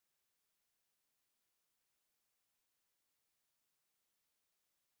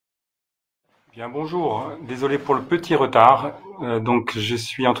Bien, bonjour. Désolé pour le petit retard. Donc, je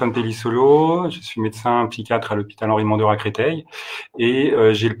suis Antoine Pellissolo, je suis médecin psychiatre à l'hôpital Henri Mondor à Créteil et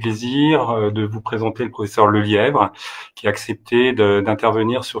j'ai le plaisir de vous présenter le professeur Lelièvre qui a accepté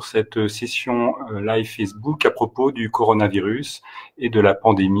d'intervenir sur cette session live Facebook à propos du coronavirus et de la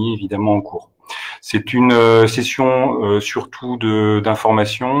pandémie évidemment en cours. C'est une session surtout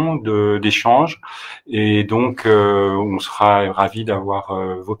d'information, d'échange, et donc on sera ravi d'avoir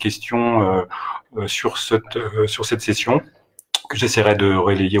vos questions sur cette session que j'essaierai de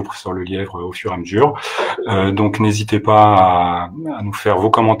relayer au professeur Lelièvre au fur et à mesure. Donc n'hésitez pas à nous faire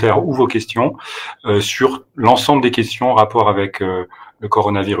vos commentaires ou vos questions sur l'ensemble des questions en rapport avec le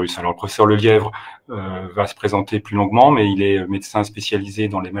coronavirus. Alors le professeur Lelièvre va se présenter plus longuement, mais il est médecin spécialisé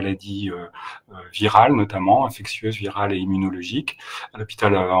dans les maladies virales, notamment infectieuses, virales et immunologiques, à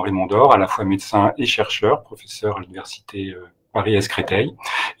l'hôpital Henri Mondor, à la fois médecin et chercheur, professeur à l'université Paris-Est Créteil.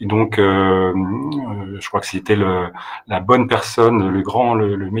 Et donc, je crois que c'était la bonne personne,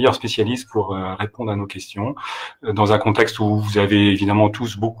 le meilleur spécialiste pour répondre à nos questions, dans un contexte où vous avez évidemment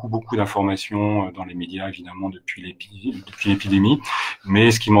tous beaucoup d'informations dans les médias, évidemment, depuis l'épidémie.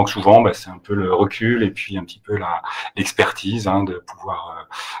 Mais ce qui manque souvent, c'est un peu le recul et puis un petit peu l'expertise, de pouvoir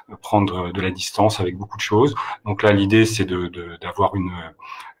prendre de la distance avec beaucoup de choses. Donc là, l'idée, c'est d'avoir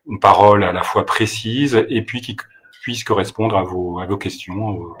une parole à la fois précise et puis qui puisse correspondre à vos questions,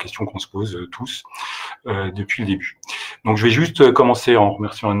 aux questions qu'on se pose tous depuis le début. Donc je vais juste commencer en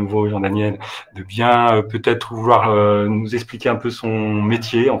remerciant à nouveau Jean-Daniel de bien peut-être vouloir nous expliquer un peu son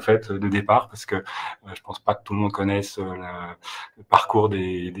métier en fait de départ, parce que je pense pas que tout le monde connaisse le parcours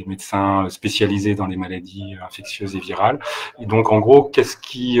des médecins spécialisés dans les maladies infectieuses et virales. Et donc en gros, qu'est-ce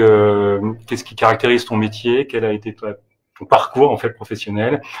qui caractérise ton métier? Quel a été ton parcours en fait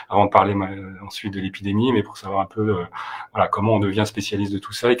professionnel, avant de parler ensuite de l'épidémie, mais pour savoir un peu voilà, comment on devient spécialiste de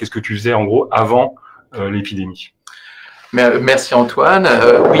tout ça et qu'est-ce que tu faisais en gros avant l'épidémie. Merci Antoine.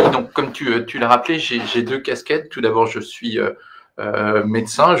 Oui, donc comme tu l'as rappelé, j'ai deux casquettes. Tout d'abord, je suis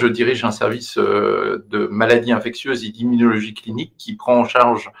médecin, je dirige un service de maladies infectieuses et d'immunologie clinique qui prend en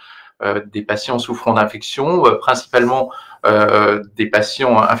charge des patients souffrant d'infections, principalement des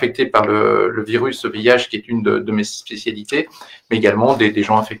patients infectés par le virus VIH, qui est une de mes spécialités, mais également des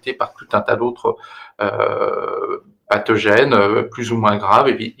gens infectés par tout un tas d'autres pathogènes plus ou moins graves.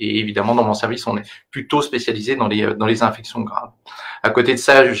 Et évidemment, dans mon service, on est plutôt spécialisé dans les infections graves. À côté de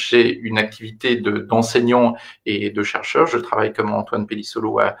ça, j'ai une activité d'enseignant et de chercheur. Je travaille comme Antoine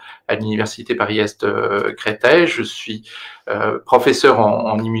Pellissolo à l'université Paris-Est Créteil. Je suis professeur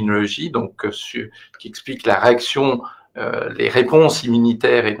en immunologie, donc qui explique la réaction, les réponses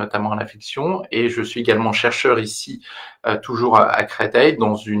immunitaires et notamment à l'infection. Et je suis également chercheur ici, toujours à Créteil,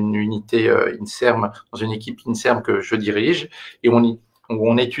 dans une unité INSERM, dans une équipe INSERM que je dirige, et où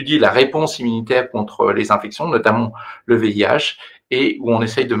on étudie la réponse immunitaire contre les infections, notamment le VIH, et où on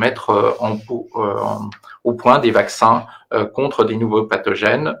essaye de mettre au point des vaccins contre des nouveaux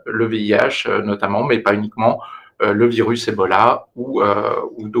pathogènes, le VIH notamment, mais pas uniquement, le virus Ebola ou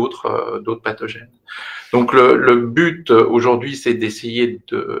d'autres pathogènes. Donc le but aujourd'hui, c'est d'essayer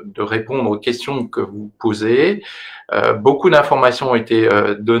de répondre aux questions que vous posez. Beaucoup d'informations ont été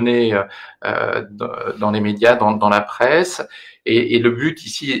données dans les médias, dans la presse, et le but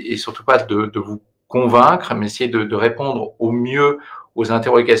ici est surtout pas de vous convaincre, mais essayer de répondre au mieux aux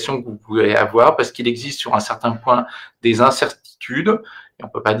interrogations que vous pouvez avoir, parce qu'il existe sur un certain point des incertitudes. Et on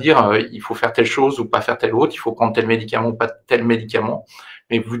peut pas dire il faut faire telle chose ou pas faire telle autre, il faut prendre tel médicament ou pas tel médicament,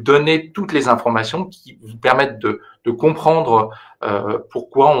 mais vous donner toutes les informations qui vous permettent de comprendre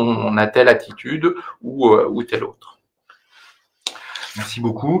pourquoi on a telle attitude ou telle autre. Merci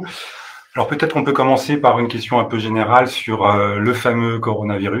beaucoup. Alors peut-être on peut commencer par une question un peu générale sur le fameux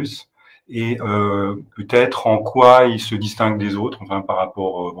coronavirus et peut-être en quoi il se distingue des autres, enfin par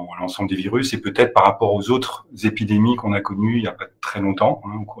rapport à l'ensemble des virus et peut-être par rapport aux autres épidémies qu'on a connues il n'y a pas très longtemps,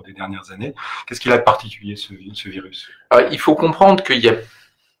 au cours des dernières années. Qu'est-ce qu'il a de particulier ce virus? Alors, il faut comprendre qu'il y a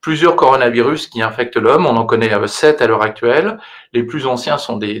plusieurs coronavirus qui infectent l'homme. On en connaît 7 à l'heure actuelle. Les plus anciens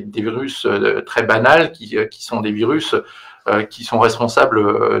sont des virus très banals qui sont des virus qui sont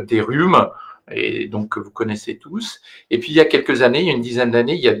responsables des rhumes, et donc que vous connaissez tous. Et puis il y a quelques années, il y a une dizaine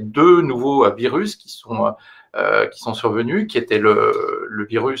d'années, il y a deux nouveaux virus qui sont survenus, qui étaient le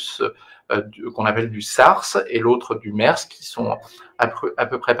virus qu'on appelle du SARS et l'autre du MERS, qui sont à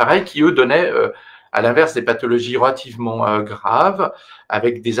peu près pareils, qui eux donnaient à l'inverse des pathologies relativement graves,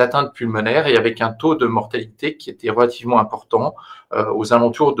 avec des atteintes pulmonaires et avec un taux de mortalité qui était relativement important, aux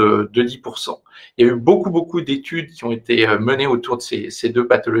alentours de 10%. Il y a eu beaucoup d'études qui ont été menées autour de ces deux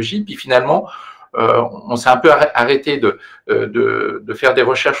pathologies, puis finalement, on s'est un peu arrêté de faire des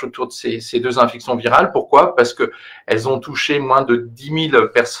recherches autour de ces deux infections virales. Pourquoi? Parce que elles ont touché moins de 10 000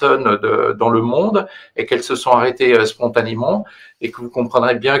 personnes dans le monde et qu'elles se sont arrêtées spontanément, et que vous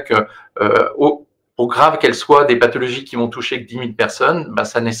comprendrez bien que pour grave qu'elles soient, des pathologies qui vont toucher que 10 000 personnes, ben,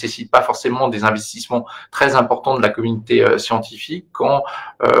 ça nécessite pas forcément des investissements très importants de la communauté scientifique, quand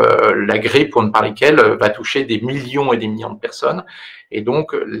la grippe, pour ne parler qu'elle, va toucher des millions et des millions de personnes. Et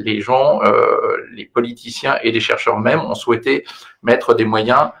donc, les gens, les politiciens et les chercheurs même ont souhaité mettre des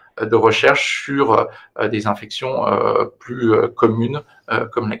moyens de recherche sur des infections plus communes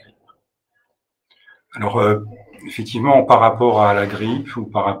comme la grippe. Alors, effectivement, par rapport à la grippe ou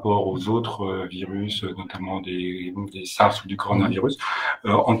par rapport aux autres virus, notamment des SARS ou du coronavirus,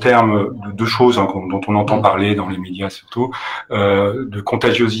 en termes de choses dont on entend parler dans les médias surtout, de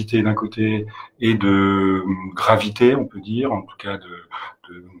contagiosité d'un côté et de gravité, on peut dire, en tout cas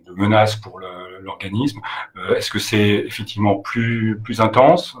de menace pour l'organisme. Est-ce que c'est effectivement plus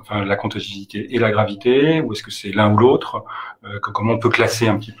intense, enfin la contagiosité et la gravité, ou est-ce que c'est l'un ou l'autre? Comment on peut classer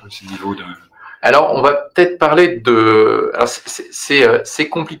un petit peu ces niveaux de... Alors, on va peut-être parler de. Alors, c'est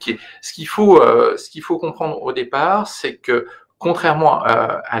compliqué. Ce qu'il faut comprendre au départ, c'est que contrairement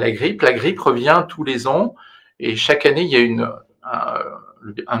à la grippe revient tous les ans, et chaque année il y a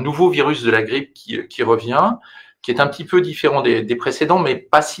un nouveau virus de la grippe qui revient, qui est un petit peu différent des précédents, mais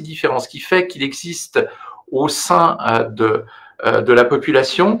pas si différent. Ce qui fait qu'il existe au sein de la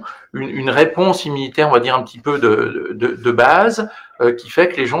population une réponse immunitaire, on va dire un petit peu de base, qui fait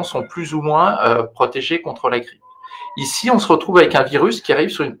que les gens sont plus ou moins protégés contre la grippe. Ici, on se retrouve avec un virus qui arrive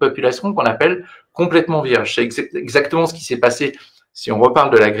sur une population qu'on appelle complètement vierge. C'est exactement ce qui s'est passé, si on reparle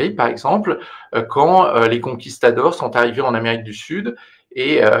de la grippe, par exemple, quand les conquistadors sont arrivés en Amérique du Sud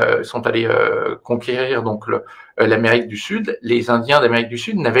et sont allés conquérir donc l'Amérique du Sud. Les Indiens d'Amérique du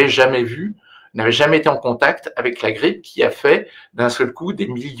Sud n'avaient jamais été en contact avec la grippe, qui a fait d'un seul coup des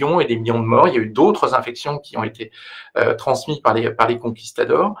millions et des millions de morts. Il y a eu d'autres infections qui ont été transmises par les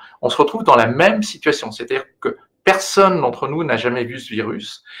conquistadors. On se retrouve dans la même situation, c'est-à-dire que personne d'entre nous n'a jamais vu ce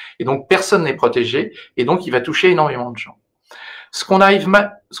virus, et donc personne n'est protégé, et donc il va toucher énormément de gens. Ce qu'on n'arrive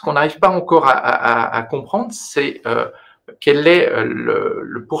pas encore à comprendre, c'est quel est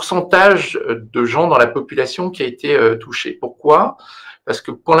le pourcentage de gens dans la population qui a été touché. Pourquoi? Parce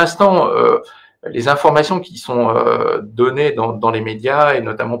que pour l'instant, les informations qui sont données dans les médias, et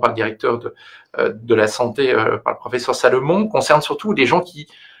notamment par le directeur de la santé, par le professeur Salomon, concernent surtout les gens qui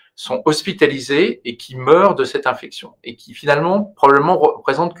sont hospitalisés et qui meurent de cette infection, et qui finalement probablement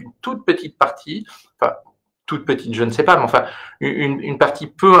représentent qu'une toute petite partie, enfin toute petite, je ne sais pas, mais enfin une partie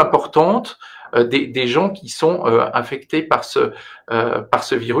peu importante des gens qui sont infectés par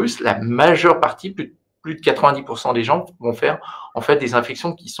ce virus. La majeure partie, plus de 90% des gens vont faire en fait des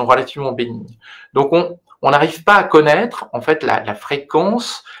infections qui sont relativement bénignes. Donc on n'arrive pas à connaître en fait la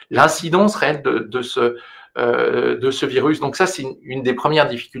fréquence, l'incidence réelle de ce virus. Donc ça, c'est une des premières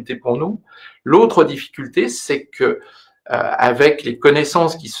difficultés pour nous. L'autre difficulté, c'est que avec les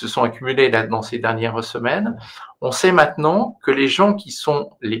connaissances qui se sont accumulées là dans ces dernières semaines, on sait maintenant que les gens qui sont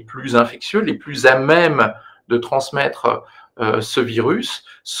les plus infectieux, les plus à même de transmettre ce virus,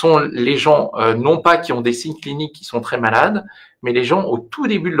 sont les gens non pas qui ont des signes cliniques qui sont très malades, mais les gens au tout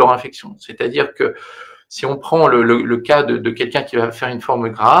début de leur infection. C'est-à-dire que si on prend le cas de quelqu'un qui va faire une forme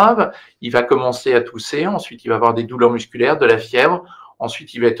grave, il va commencer à tousser, ensuite il va avoir des douleurs musculaires, de la fièvre,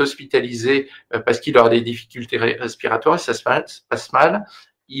 ensuite il va être hospitalisé parce qu'il aura des difficultés respiratoires, et ça se passe mal,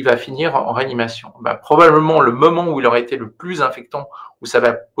 il va finir en réanimation. Probablement le moment où il aurait été le plus infectant, où ça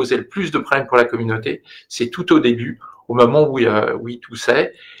va poser le plus de problèmes pour la communauté, c'est tout au début, au moment où il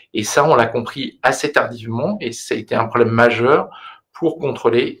toussait, et ça on l'a compris assez tardivement, et ça a été un problème majeur pour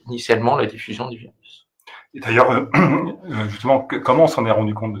contrôler initialement la diffusion du virus. Et d'ailleurs, justement, comment on s'en est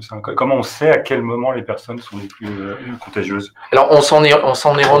rendu compte de ça? Comment on sait à quel moment les personnes sont les plus contagieuses? Alors, on s'en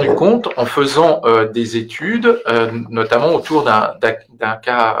est rendu compte en faisant des études, notamment autour d'un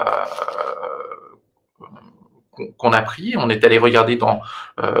cas qu'on a pris. On est allé regarder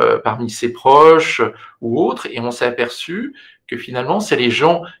parmi ses proches ou autres, et on s'est aperçu que finalement, c'est les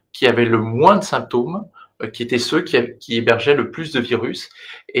gens qui avaient le moins de symptômes qui étaient ceux qui hébergeaient le plus de virus,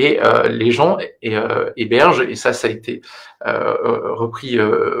 et les gens hébergent, et ça a été repris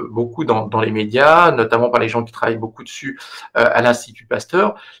beaucoup dans les médias, notamment par les gens qui travaillent beaucoup dessus à l'Institut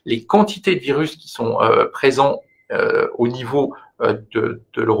Pasteur, les quantités de virus qui sont présents au niveau de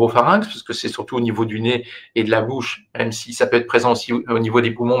l'oropharynx, parce que c'est surtout au niveau du nez et de la bouche, même si ça peut être présent aussi au niveau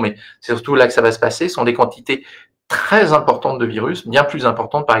des poumons, mais c'est surtout là que ça va se passer, sont des quantités très importantes de virus, bien plus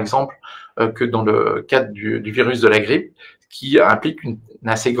importantes par exemple que dans le cadre du virus de la grippe, qui implique une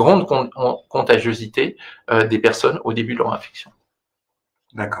assez grande contagiosité des personnes au début de leur infection.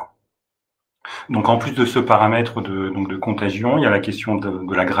 D'accord. Donc en plus de ce paramètre de contagion, il y a la question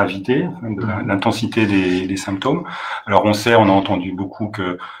de la gravité, de l'intensité des symptômes. Alors on sait, on a entendu beaucoup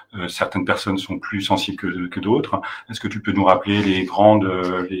que certaines personnes sont plus sensibles que d'autres. Est-ce que tu peux nous rappeler les grandes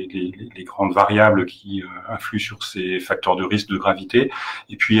variables qui influent sur ces facteurs de risque de gravité?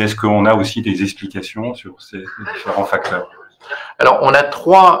 Et puis est-ce qu'on a aussi des explications sur ces différents facteurs? Alors on a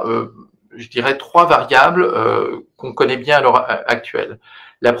je dirais trois variables qu'on connaît bien à l'heure actuelle.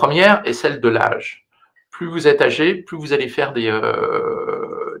 La première est celle de l'âge. Plus vous êtes âgé, plus vous allez faire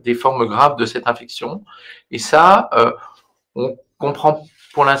des formes graves de cette infection. Et ça, on comprend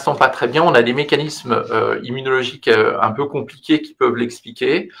pour l'instant pas très bien. On a des mécanismes immunologiques un peu compliqués qui peuvent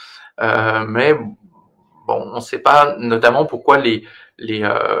l'expliquer, mais bon, on ne sait pas notamment pourquoi les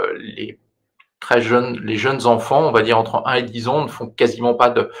jeunes enfants, on va dire entre 1 et 10 ans, ne font quasiment pas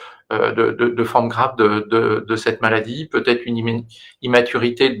de forme grave de cette maladie. Peut-être une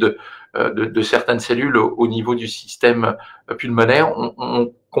immaturité de certaines cellules au niveau du système pulmonaire. On ne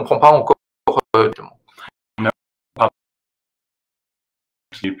comprend pas encore.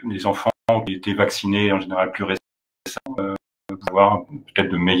 Les enfants qui étaient vaccinés en général plus récemment, avoir peut-être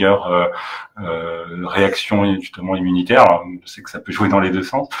de meilleures réactions justement immunitaires. Alors, je sais que ça peut jouer dans les deux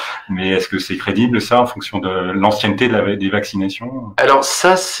sens, mais est-ce que c'est crédible ça en fonction de l'ancienneté des vaccinations? Alors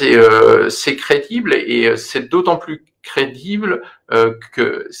ça c'est crédible et c'est d'autant plus crédible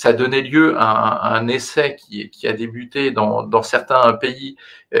que ça donnait lieu à un essai qui a débuté dans certains pays,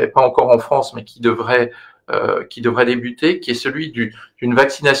 pas encore en France, mais qui devrait débuter, qui est celui d'une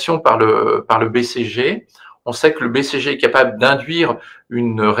vaccination par le BCG. On sait que le BCG est capable d'induire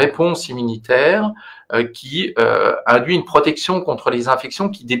une réponse immunitaire qui induit une protection contre les infections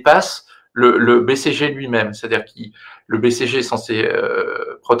qui dépasse le BCG lui-même. C'est-à-dire que le BCG est censé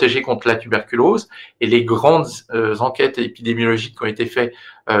protéger contre la tuberculose, et les grandes enquêtes épidémiologiques qui ont été faites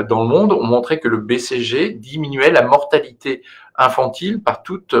dans le monde ont montré que le BCG diminuait la mortalité infantile par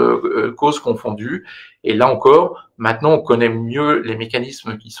toutes causes confondues. Et là encore, maintenant on connaît mieux les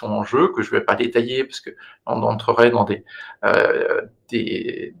mécanismes qui sont en jeu, que je ne vais pas détailler parce que on entrerait dans des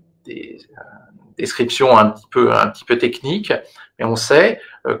descriptions un petit peu techniques, mais on sait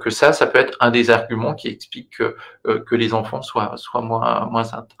que ça peut être un des arguments qui explique que les enfants soient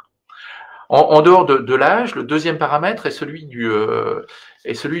moins atteints. En dehors de l'âge, le deuxième paramètre est celui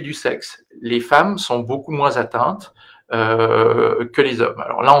du sexe. Les femmes sont beaucoup moins atteintes que les hommes.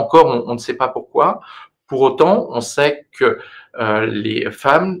 Alors là encore, on ne sait pas pourquoi. Pour autant, on sait que les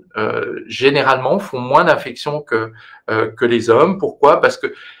femmes généralement font moins d'infections que les hommes. Pourquoi? Parce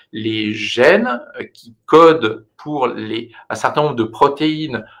que les gènes qui codent pour un certain nombre de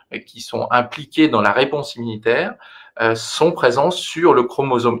protéines qui sont impliquées dans la réponse immunitaire sont présents sur le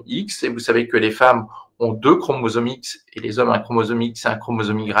chromosome X. Et vous savez que les femmes ont 2 chromosomes X et les hommes un chromosome X et un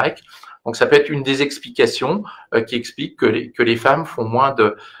chromosome Y. Donc ça peut être une des explications qui explique que les femmes font moins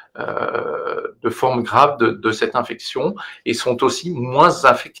de formes graves de cette infection et sont aussi moins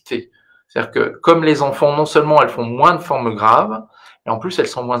infectées. C'est-à-dire que comme les enfants, non seulement elles font moins de formes graves, mais en plus elles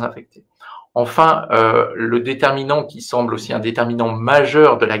sont moins infectées. Enfin, le déterminant qui semble aussi un déterminant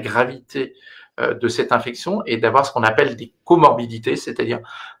majeur de la gravité de cette infection est d'avoir ce qu'on appelle des comorbidités, c'est-à-dire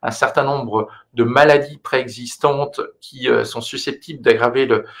un certain nombre de maladies préexistantes qui sont susceptibles d'aggraver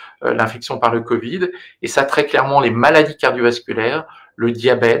l'infection par le Covid. Et ça, très clairement, les maladies cardiovasculaires, le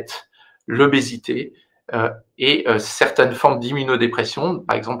diabète, l'obésité et certaines formes d'immunodépression,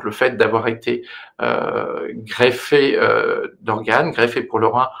 par exemple le fait d'avoir été greffé d'organes, greffé pour le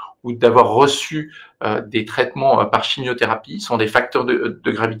rein, ou d'avoir reçu des traitements par chimiothérapie sont des facteurs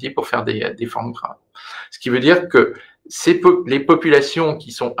de gravité pour faire des formes graves. Ce qui veut dire que les populations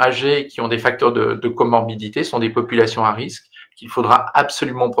qui sont âgées, qui ont des facteurs de comorbidité, sont des populations à risque qu'il faudra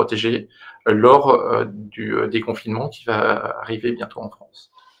absolument protéger lors du déconfinement qui va arriver bientôt en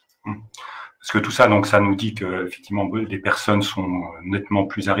France. Parce que tout ça, donc, ça nous dit que effectivement, des personnes sont nettement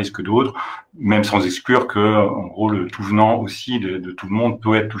plus à risque que d'autres, même sans exclure que, en gros, le tout venant aussi de tout le monde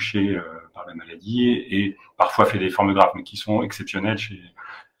peut être touché par la maladie et parfois fait des formes graves, mais qui sont exceptionnelles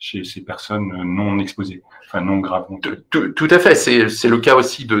chez ces personnes non exposées, enfin non graves. Tout à fait, c'est le cas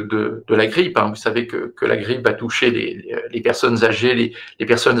aussi de la grippe. Hein. Vous savez que la grippe va toucher les personnes âgées, les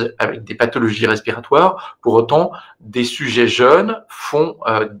personnes avec des pathologies respiratoires. Pour autant, des sujets jeunes font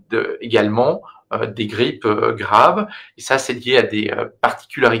également des grippes graves, et ça c'est lié à des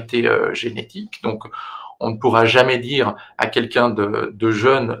particularités génétiques. Donc on ne pourra jamais dire à quelqu'un de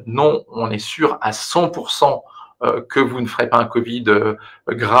jeune, non, on est sûr à 100% que vous ne ferez pas un Covid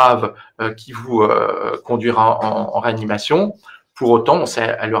grave qui vous conduira en réanimation. Pour autant, on sait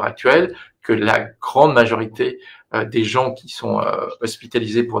à l'heure actuelle que la grande majorité des gens qui sont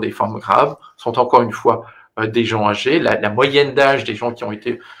hospitalisés pour des formes graves sont encore une fois des gens âgés. La moyenne d'âge des gens qui ont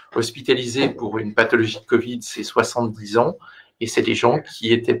été hospitalisés pour une pathologie de Covid, c'est 70 ans. Et c'est des gens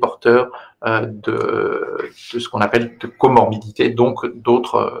qui étaient porteurs de ce qu'on appelle de comorbidité, donc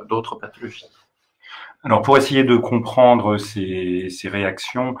d'autres pathologies. Alors pour essayer de comprendre ces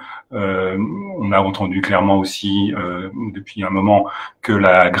réactions, on a entendu clairement aussi depuis un moment que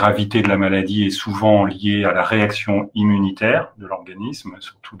la gravité de la maladie est souvent liée à la réaction immunitaire de l'organisme,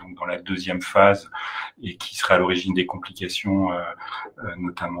 surtout donc dans la deuxième phase, et qui serait à l'origine des complications,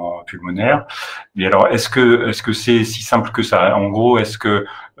 notamment pulmonaires. Mais alors est-ce que c'est si simple que ça? En gros, est-ce que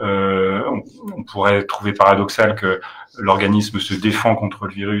on pourrait trouver paradoxal que l'organisme se défend contre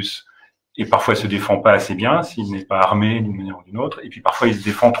le virus et parfois il se défend pas assez bien s'il n'est pas armé d'une manière ou d'une autre, et puis parfois il se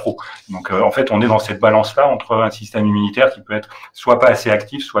défend trop. Donc en fait, on est dans cette balance-là entre un système immunitaire qui peut être soit pas assez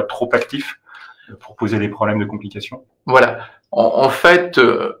actif, soit trop actif pour poser des problèmes de complications. Voilà. En fait,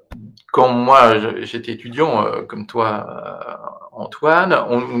 quand moi j'étais étudiant, comme toi, Antoine,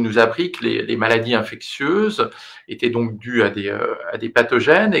 on nous a appris que les maladies infectieuses étaient donc dues à des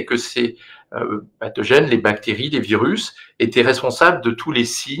pathogènes, et que ces pathogènes, les bactéries, les virus, étaient responsables de tous les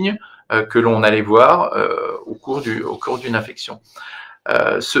signes que l'on allait voir au cours d'une infection.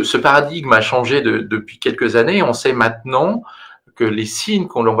 Ce paradigme a changé depuis quelques années. On sait maintenant que les signes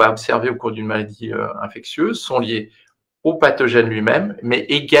qu'on va observer au cours d'une maladie infectieuse sont liés au pathogène lui-même, mais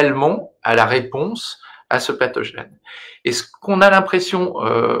également à la réponse à ce pathogène. Et ce qu'on a l'impression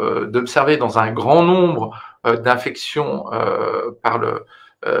d'observer dans un grand nombre d'infections par le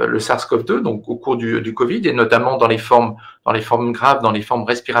SARS-CoV-2, donc au cours du Covid, et notamment dans les formes graves, dans les formes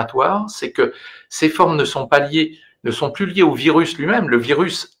respiratoires, c'est que ces formes ne sont plus liées au virus lui-même. Le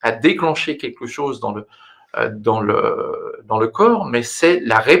virus a déclenché quelque chose dans le corps, mais c'est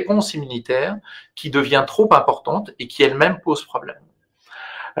la réponse immunitaire qui devient trop importante et qui elle-même pose problème.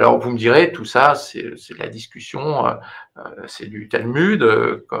 Alors vous me direz, tout ça, c'est de la discussion, c'est du Talmud,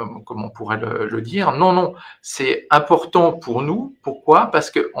 comme on pourrait le dire. Non, non, c'est important pour nous. Pourquoi? Parce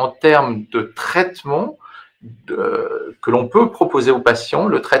que en termes de traitement que l'on peut proposer aux patients,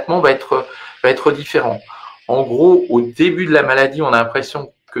 le traitement va être différent. En gros, au début de la maladie, on a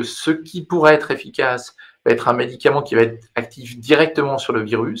l'impression que ce qui pourrait être efficace va être un médicament qui va être actif directement sur le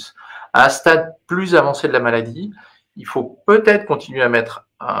virus. À un stade plus avancé de la maladie, il faut peut-être continuer à mettre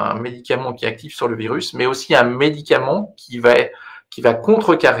un médicament qui est actif sur le virus, mais aussi un médicament qui va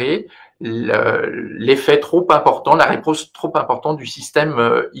contrecarrer l'effet trop important, la réponse trop importante du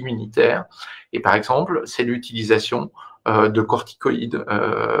système immunitaire. Et par exemple, c'est l'utilisation de corticoïdes,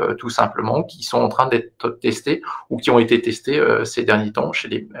 tout simplement, qui sont en train d'être testés ou qui ont été testés ces derniers temps chez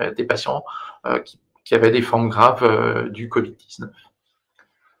des patients qui avaient des formes graves du Covid-19.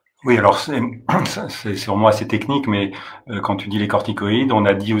 Oui, alors c'est vraiment assez technique, mais quand tu dis les corticoïdes, on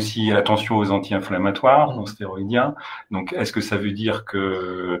a dit aussi attention aux anti-inflammatoires, non stéroïdiens. Donc, est-ce que ça veut dire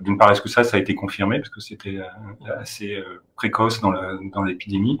que, d'une part, est-ce que ça a été confirmé, parce que c'était assez précoce dans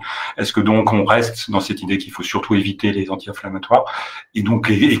l'épidémie. Est-ce que donc on reste dans cette idée qu'il faut surtout éviter les anti-inflammatoires? Et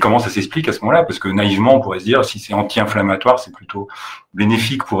donc, et comment ça s'explique à ce moment-là? Parce que naïvement, on pourrait se dire, si c'est anti-inflammatoire, c'est plutôt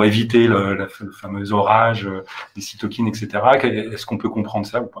bénéfique pour éviter le fameux orage des cytokines, etc. Est-ce qu'on peut comprendre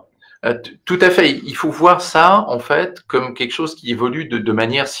ça ou pas? Tout à fait. Il faut voir ça, en fait, comme quelque chose qui évolue de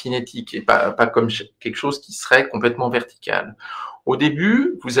manière cinétique et pas comme quelque chose qui serait complètement vertical. Au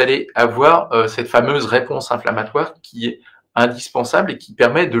début, vous allez avoir cette fameuse réponse inflammatoire qui est indispensable et qui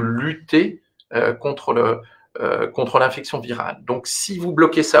permet de lutter contre l'infection virale. Donc, si vous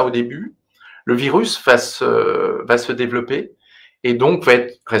bloquez ça au début, le virus va se développer et donc va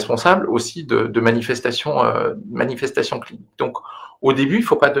être responsable aussi de manifestations cliniques. Donc, au début, il ne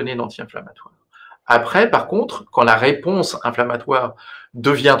faut pas donner d'anti-inflammatoire. Après, par contre, quand la réponse inflammatoire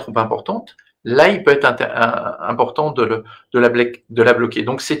devient trop importante, là, il peut être important de la bloquer.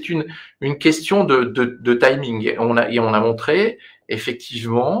 Donc, c'est une question de timing. Et on a montré,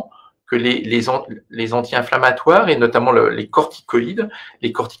 effectivement, que les anti-inflammatoires, et notamment les corticoïdes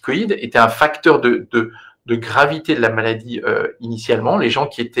étaient un facteur de gravité de la maladie initialement. Les gens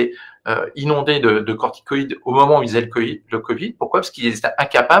qui étaient inondés de corticoïdes au moment où ils faisaient le Covid. Pourquoi? Parce qu'ils étaient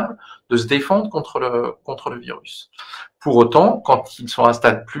incapables de se défendre contre le virus. Pour autant, quand ils sont à un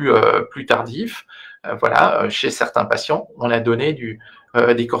stade plus tardif, chez certains patients, on a donné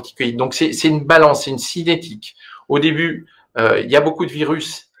des corticoïdes. Donc c'est une balance, c'est une cinétique. Au début, il y a beaucoup de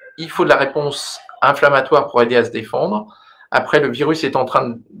virus, il faut de la réponse inflammatoire pour aider à se défendre. Après, le virus est en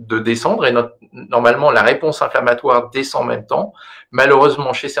train de descendre et normalement, la réponse inflammatoire descend en même temps.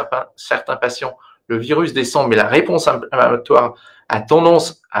 Malheureusement, chez certains patients, le virus descend, mais la réponse inflammatoire a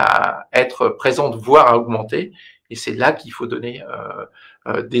tendance à être présente, voire à augmenter. Et c'est là qu'il faut donner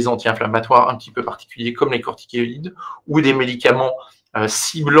des anti-inflammatoires un petit peu particuliers, comme les corticoïdes, ou des médicaments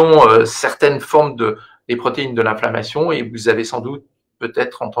ciblant certaines formes des protéines de l'inflammation. Et vous avez sans doute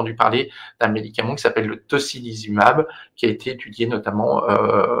peut-être entendu parler d'un médicament qui s'appelle le tocilizumab, qui a été étudié notamment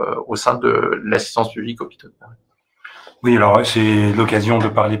au sein de l'assistance publique hôpitaux de Paris. Oui, alors c'est l'occasion de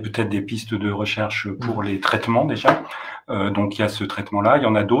parler peut-être des pistes de recherche pour les traitements déjà. Donc il y a ce traitement-là, il y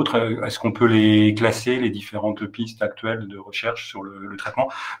en a d'autres. Est-ce qu'on peut les classer, les différentes pistes actuelles de recherche sur le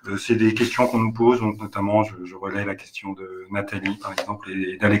traitement? C'est des questions qu'on nous pose, donc notamment je relais la question de Nathalie par exemple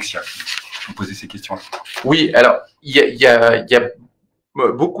et d'Alexia qui ont posé ces questions-là. Oui, alors il y a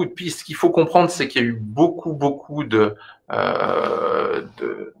beaucoup de pistes. Ce qu'il faut comprendre, c'est qu'il y a eu beaucoup de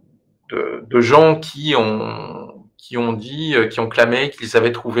gens qui ont dit, qui ont clamé qu'ils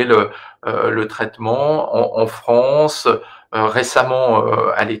avaient trouvé le traitement en France, récemment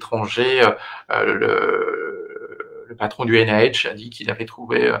à l'étranger. Le patron du NIH a dit qu'il avait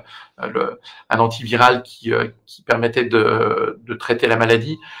trouvé un antiviral qui permettait de traiter la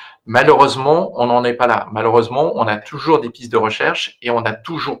maladie. Malheureusement, on n'en est pas là. Malheureusement, on a toujours des pistes de recherche et on n'a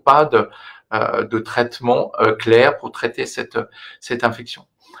toujours pas de traitement clair pour traiter cette infection.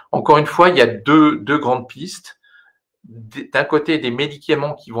 Encore une fois, il y a deux grandes pistes. D'un côté, des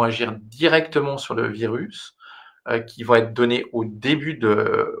médicaments qui vont agir directement sur le virus, qui vont être donnés au début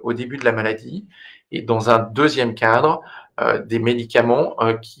de la maladie, et dans un deuxième cadre, des médicaments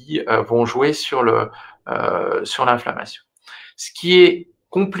qui vont jouer sur l'inflammation. Ce qui est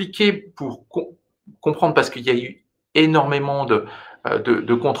compliqué pour comprendre, parce qu'il y a eu énormément de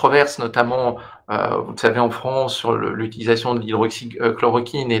controverses, notamment, vous le savez, en France, sur l'utilisation de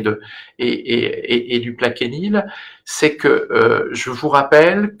l'hydroxychloroquine et du plaquenil, c'est que je vous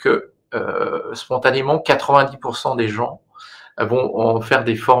rappelle que spontanément, 90% des gens vont faire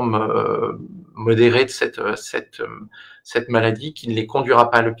des formes modérées de cette maladie qui ne les conduira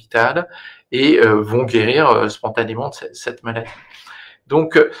pas à l'hôpital et vont guérir spontanément de cette maladie.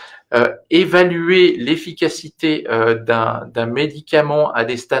 Donc, évaluer l'efficacité d'un médicament à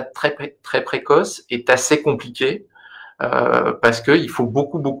des stades très précoces est assez compliqué parce qu'il faut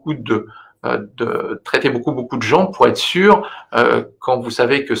traiter beaucoup de gens pour être sûr, quand vous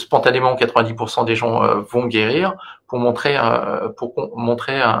savez que spontanément 90% des gens vont guérir, pour montrer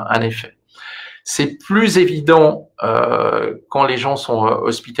un effet. C'est plus évident quand les gens sont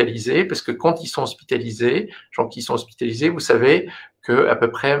hospitalisés, parce que quand ils sont hospitalisés, vous savez que à peu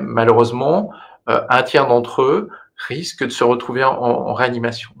près, malheureusement, un tiers d'entre eux risquent de se retrouver en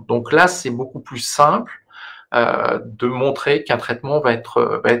réanimation. Donc là, c'est beaucoup plus simple de montrer qu'un traitement va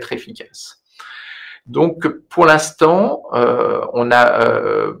être efficace. Donc, pour l'instant, on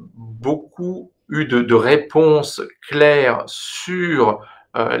a beaucoup eu de réponses claires sur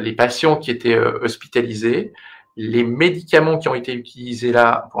les patients qui étaient hospitalisés. Les médicaments qui ont été utilisés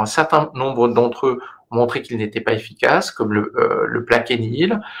là, pour un certain nombre d'entre eux, ont montré qu'ils n'étaient pas efficaces, comme le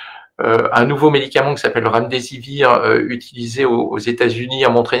plaquenil. Un nouveau médicament qui s'appelle le remdesivir, utilisé aux États-Unis, a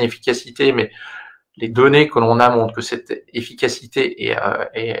montré une efficacité, mais les données que l'on a montrent que cette efficacité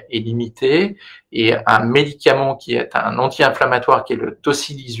est limitée. Et un médicament qui est un anti-inflammatoire, qui est le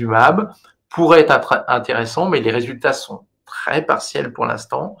tocilizumab, pourrait être intéressant, mais les résultats sont très partiels pour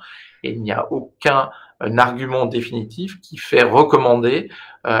l'instant, et il n'y a aucun argument définitif qui fait recommander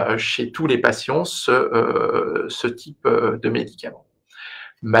chez tous les patients ce type de médicament.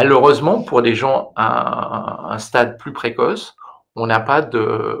 Malheureusement, pour des gens à un stade plus précoce, on n'a pas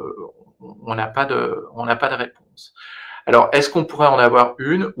de réponse. Alors, est-ce qu'on pourrait en avoir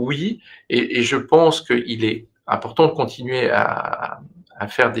une? Oui, et je pense qu'il est important de continuer à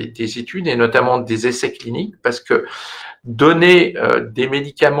faire des études, et notamment des essais cliniques, parce que donner des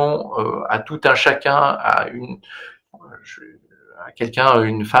médicaments à tout un chacun, à quelqu'un,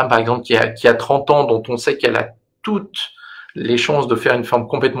 une femme par exemple qui a 30 ans, dont on sait qu'elle a toutes les chances de faire une forme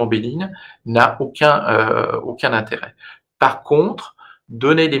complètement bénigne, n'a aucun intérêt. Par contre,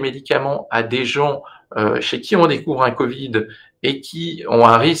 donner des médicaments à des gens chez qui on découvre un Covid et qui ont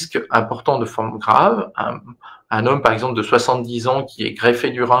un risque important de forme grave, un homme par exemple de 70 ans qui est greffé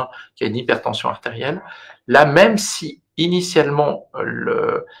du rein, qui a une hypertension artérielle, là même si initialement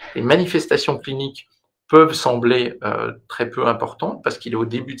les manifestations cliniques peuvent sembler très peu importantes parce qu'il est au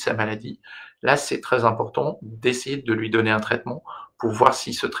début de sa maladie, là c'est très important d'essayer de lui donner un traitement pour voir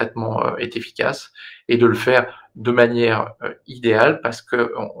si ce traitement est efficace, et de le faire de manière idéale, parce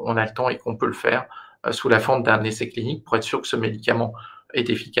qu'on a le temps et qu'on peut le faire sous la forme d'un essai clinique pour être sûr que ce médicament est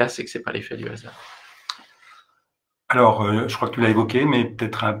efficace et que c'est pas l'effet du hasard. Alors, je crois que tu l'as évoqué, mais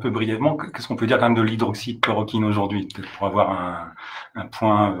peut-être un peu brièvement, qu'est-ce qu'on peut dire quand même de l'hydroxychloroquine aujourd'hui, peut-être pour avoir un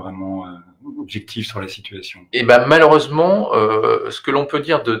point vraiment objectif sur la situation. Et ben malheureusement, ce que l'on peut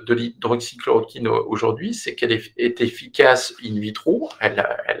dire de l'hydroxychloroquine aujourd'hui, c'est qu'elle est efficace in vitro. Elle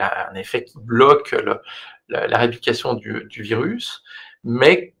a un effet qui bloque la réplication du virus,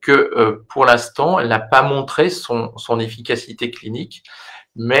 mais que pour l'instant, elle n'a pas montré son efficacité clinique.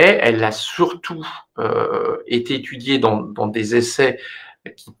 Mais elle a surtout été étudiée dans des essais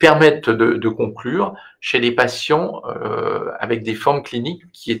qui permettent de conclure chez les patients avec des formes cliniques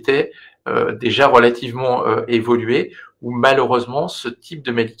qui étaient déjà relativement évoluées, où malheureusement ce type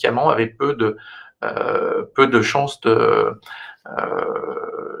de médicament avait peu de chances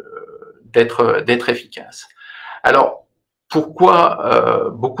d'être efficace. Alors, pourquoi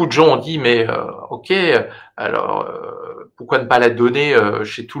beaucoup de gens ont dit mais ok, alors pourquoi ne pas la donner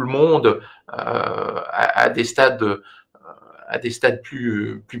chez tout le monde à des stades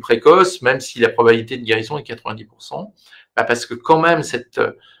plus précoces, même si la probabilité de guérison est 90%, parce que quand même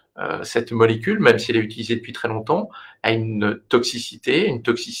cette molécule, même si elle est utilisée depuis très longtemps, a une toxicité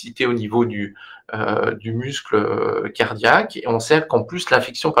au niveau du muscle cardiaque, et on sait qu'en plus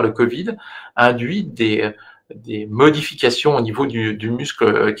l'infection par le Covid induit des modifications au niveau du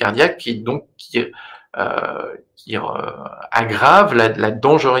muscle cardiaque qui aggrave la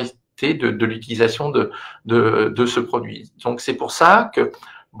dangerosité de l'utilisation de ce produit. Donc c'est pour ça que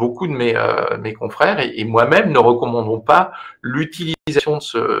beaucoup de mes confrères et moi-même ne recommandons pas l'utilisation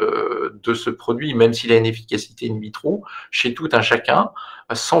de ce produit, même s'il a une efficacité in vitro, chez tout un chacun,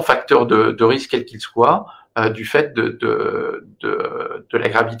 sans facteur de risque quel qu'il soit, du fait de la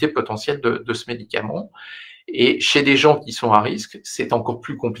gravité potentielle de ce médicament. Et chez des gens qui sont à risque, c'est encore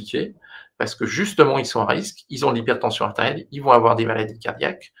plus compliqué, parce que justement, ils sont à risque, ils ont l'hypertension artérielle, ils vont avoir des maladies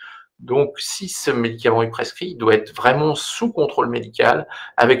cardiaques. Donc, si ce médicament est prescrit, il doit être vraiment sous contrôle médical,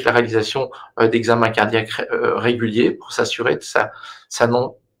 avec la réalisation d'examens cardiaques réguliers pour s'assurer de sa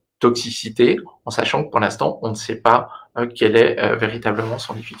non-toxicité, en sachant que pour l'instant, on ne sait pas quelle est véritablement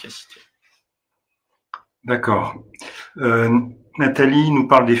son efficacité. D'accord. Nathalie nous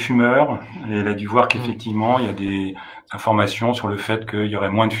parle des fumeurs. Elle a dû voir qu'effectivement, il y a des informations sur le fait qu'il y aurait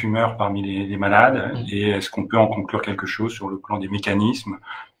moins de fumeurs parmi les malades. Et est-ce qu'on peut en conclure quelque chose sur le plan des mécanismes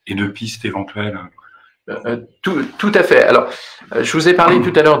et de pistes éventuelles? Tout à fait. Alors, je vous ai parlé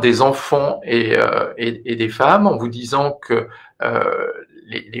tout à l'heure des enfants et des femmes, en vous disant que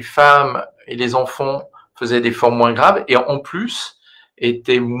les femmes et les enfants faisaient des formes moins graves et en plus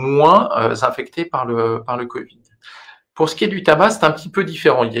étaient moins infectés par le Covid. Pour ce qui est du tabac, c'est un petit peu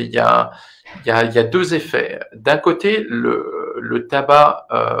différent. Il y a deux effets. D'un côté, le tabac,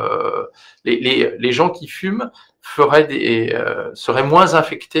 les gens qui fument seraient moins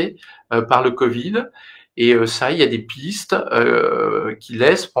infectés par le Covid. Et ça, il y a des pistes qui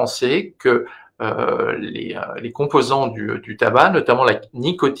laissent penser que les composants du tabac, notamment la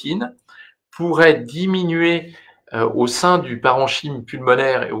nicotine, pourraient diminuer au sein du parenchyme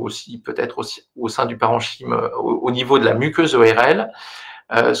pulmonaire et aussi peut-être aussi au sein du parenchyme au niveau de la muqueuse ORL,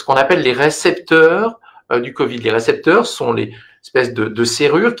 ce qu'on appelle les récepteurs du Covid. Les récepteurs sont les espèces de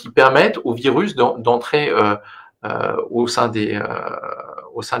serrures qui permettent au virus d'entrer au sein des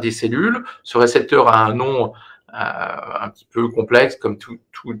cellules. Ce récepteur a un nom un petit peu complexe, comme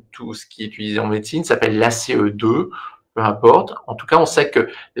tout ce qui est utilisé en médecine, s'appelle l'ACE2, peu importe. En tout cas, on sait que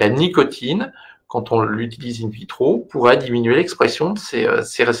la nicotine, quand on l'utilise in vitro, pourrait diminuer l'expression de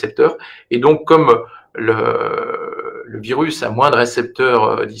ces récepteurs. Et donc, comme le virus a moins de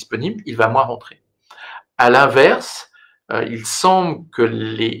récepteurs disponibles, il va moins rentrer. À l'inverse, il semble que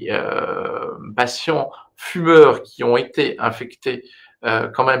les patients fumeurs qui ont été infectés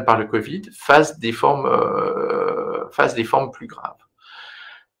quand même par le Covid fassent des formes plus graves.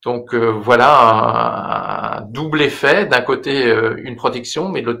 Donc voilà un double effet, d'un côté une protection,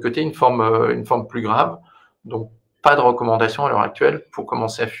 mais de l'autre côté une forme plus grave. Donc pas de recommandation à l'heure actuelle pour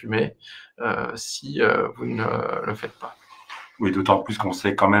commencer à fumer si vous ne le faites pas. Oui, d'autant plus qu'on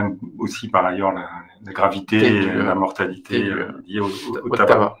sait quand même aussi par ailleurs la gravité et la mortalité liée au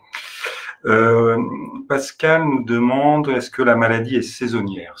tabac. Pascal nous demande, est-ce que la maladie est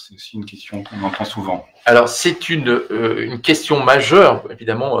saisonnière? C'est aussi une question qu'on entend souvent. Alors c'est une question majeure,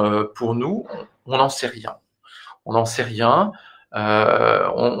 évidemment, pour nous. On n'en sait rien. On n'en sait rien.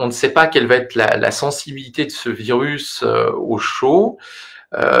 On ne sait pas quelle va être la sensibilité de ce virus au chaud.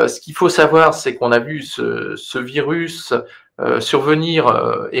 Ce qu'il faut savoir, c'est qu'on a vu ce virus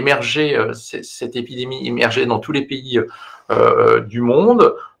survenir, émerger, cette épidémie émerger dans tous les pays du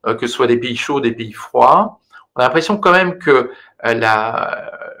monde, que ce soit des pays chauds, des pays froids. On a l'impression quand même que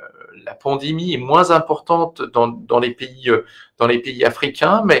la pandémie est moins importante dans les pays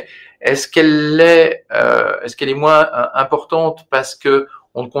africains, mais est-ce qu'elle est moins importante parce que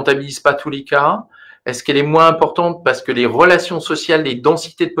on ne comptabilise pas tous les cas? Est-ce qu'elle est moins importante parce que les relations sociales, les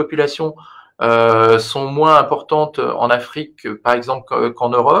densités de population sont moins importantes en Afrique, par exemple, qu'en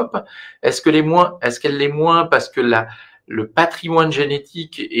Europe? Est-ce qu'elle l'est moins parce que le patrimoine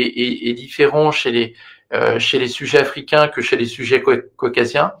génétique est différent chez les sujets africains que chez les sujets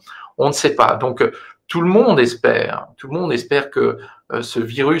caucasiens? On ne sait pas. Donc, tout le monde espère que ce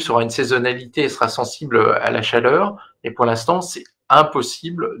virus aura une saisonnalité et sera sensible à la chaleur. Et pour l'instant, c'est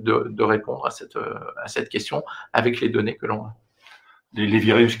impossible de répondre à cette question avec les données que l'on a. Les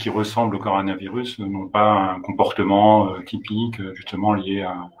virus qui ressemblent au coronavirus n'ont pas un comportement typique, justement lié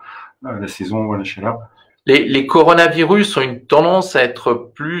à la saison ou à la chaleur. Les coronavirus ont une tendance à être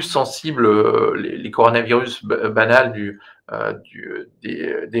plus sensibles, les coronavirus banals des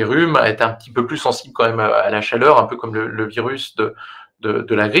rhumes, à être un petit peu plus sensibles quand même à la chaleur, un peu comme le virus de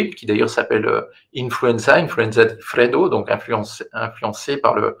la grippe, qui d'ailleurs s'appelle influenza freddo, donc influencé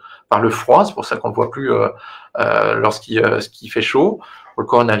par le froid. C'est pour ça qu'on ne voit plus lorsqu'il fait chaud. Pour le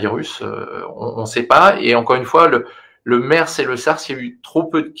coronavirus, on ne sait pas. Et encore une fois, le MERS et le SARS, il y a eu trop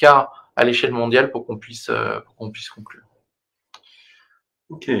peu de cas à l'échelle mondiale pour qu'on puisse conclure.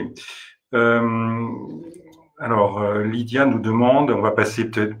 Ok. Alors, Lydia nous demande, on va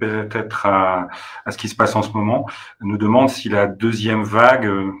passer peut-être à ce qui se passe en ce moment, nous demande si la deuxième vague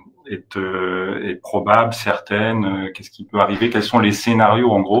est probable, certaine, qu'est-ce qui peut arriver, quels sont les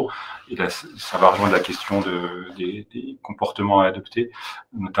scénarios en gros. Et là, ça va rejoindre la question des comportements à adopter,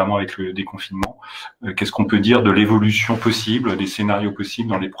 notamment avec le déconfinement. Qu'est-ce qu'on peut dire de l'évolution possible, des scénarios possibles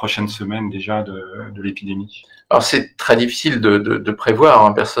dans les prochaines semaines déjà de l'épidémie? Alors c'est très difficile de prévoir,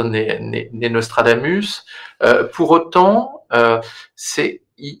 hein. Personne n'est Nostradamus. Pour autant,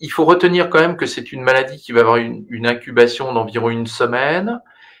 il faut retenir quand même que c'est une maladie qui va avoir une incubation d'environ une semaine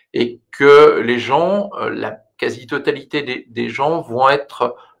et que les gens, la quasi-totalité des gens vont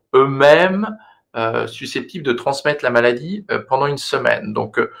être eux-mêmes susceptibles de transmettre la maladie pendant une semaine.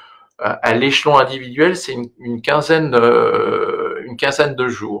 Donc à l'échelon individuel, c'est une quinzaine de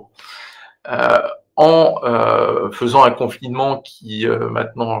jours. En faisant un confinement qui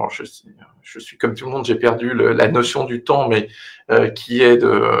maintenant, je suis comme tout le monde, j'ai perdu la notion du temps, mais qui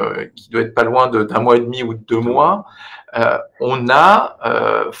doit être pas loin d'un mois et demi ou de 2 mois, on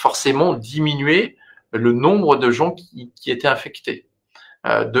a forcément diminué le nombre de gens qui étaient infectés.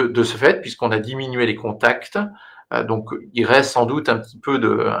 De ce fait, puisqu'on a diminué les contacts, donc il reste sans doute un petit peu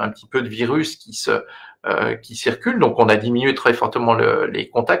de virus qui circule, donc on a diminué très fortement les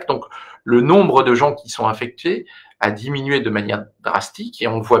contacts, donc le nombre de gens qui sont infectés a diminué de manière drastique, et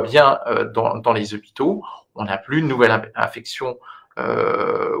on le voit bien dans les hôpitaux, on n'a plus de nouvelles infections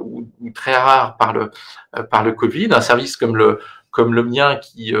ou très rares par le Covid. Un service comme le mien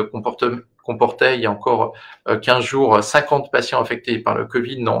qui comportait il y a encore 15 jours 50 patients infectés par le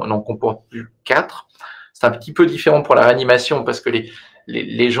Covid n'en comporte plus 4. C'est un petit peu différent pour la réanimation parce que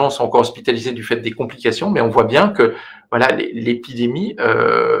les gens sont encore hospitalisés du fait des complications, mais on voit bien que voilà, l'épidémie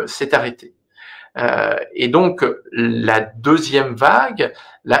s'est arrêtée. Et donc la deuxième vague,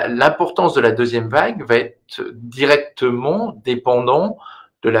 l'importance de la deuxième vague va être directement dépendant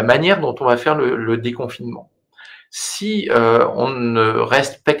de la manière dont on va faire le déconfinement. Si on ne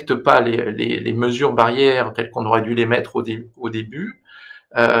respecte pas les mesures barrières telles qu'on aurait dû les mettre au début,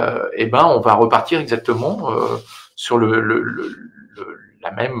 eh ben on va repartir exactement sur la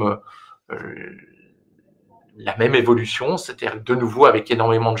même évolution, c'est-à-dire de nouveau avec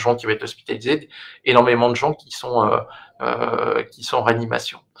énormément de gens qui vont être hospitalisés, énormément de gens qui sont en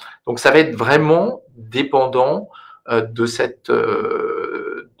réanimation. Donc ça va être vraiment dépendant de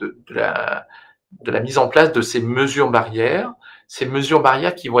la mise en place de ces mesures barrières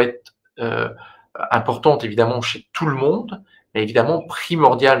qui vont être importantes évidemment chez tout le monde, mais évidemment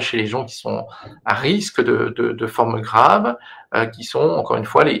primordiales chez les gens qui sont à risque de formes graves, qui sont encore une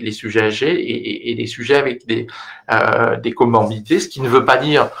fois les sujets âgés et les sujets avec des comorbidités, ce qui ne veut pas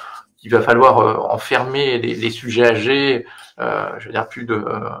dire qu'il va falloir enfermer les sujets âgés, je veux dire plus de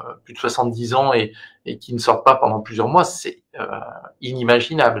 70 ans et qui ne sortent pas pendant plusieurs mois, c'est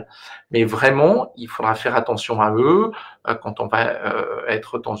inimaginable. Mais vraiment, il faudra faire attention à eux quand on va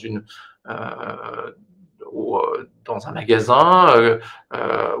être dans dans un magasin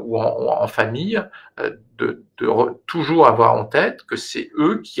ou en famille, toujours avoir en tête que c'est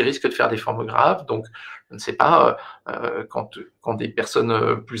eux qui risquent de faire des formes graves. Donc, je ne sais pas, quand des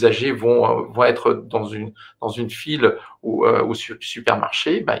personnes plus âgées vont être dans une file au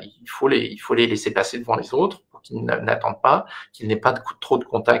supermarché, bah, il faut les laisser passer devant les autres pour qu'ils n'attendent pas, qu'ils n'aient pas trop de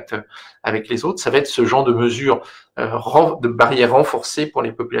contact avec les autres. Ça va être ce genre de mesures, de barrières renforcées pour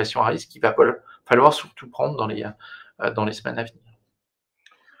les populations à risque qu'il va falloir surtout prendre dans les semaines à venir.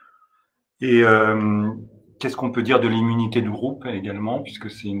 Et qu'est-ce qu'on peut dire de l'immunité de groupe également, puisque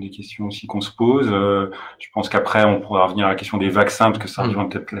c'est une des questions aussi qu'on se pose. Je pense qu'après, on pourra revenir à la question des vaccins, parce que ça rejoint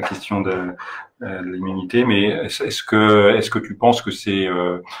peut-être la question de l'immunité. Mais est-ce que tu penses que c'est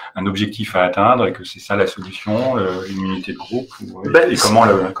un objectif à atteindre et que c'est ça la solution, l'immunité de groupe, et comment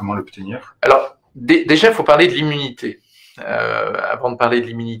l'obtenir? Alors, déjà, il faut parler de l'immunité. Avant de parler de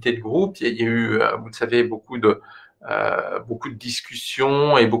l'immunité de groupe, il y a eu, vous le savez, beaucoup de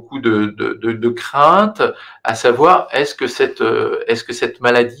discussions et beaucoup de craintes, à savoir est-ce que cette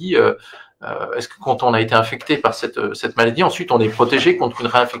maladie, est-ce que quand on a été infecté par cette maladie, ensuite on est protégé contre une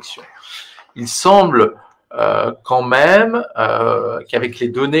réinfection. Il semble quand même qu'avec les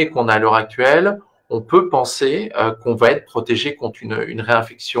données qu'on a à l'heure actuelle, on peut penser qu'on va être protégé contre une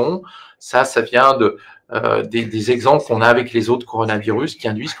réinfection. Ça vient des exemples qu'on a avec les autres coronavirus qui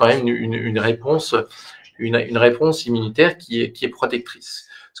induisent quand même une réponse immunitaire qui est protectrice.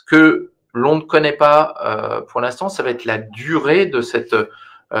 Ce que l'on ne connaît pas pour l'instant, ça va être la durée de cette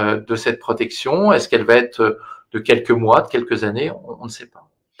protection. Est-ce qu'elle va être de quelques mois, de quelques années? On ne sait pas.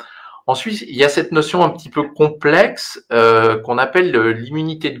 Ensuite, il y a cette notion un petit peu complexe qu'on appelle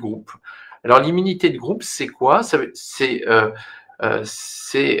l'immunité de groupe. Alors, l'immunité de groupe, c'est quoi? C'est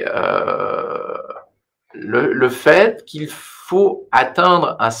le fait qu'il faut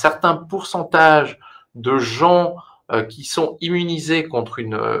atteindre un certain pourcentage de gens qui sont immunisés contre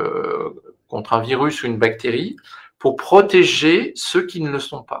un virus ou une bactérie pour protéger ceux qui ne le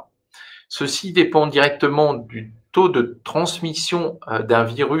sont pas. Ceci dépend directement du taux de transmission d'un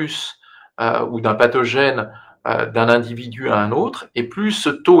virus ou d'un pathogène d'un individu à un autre, et plus ce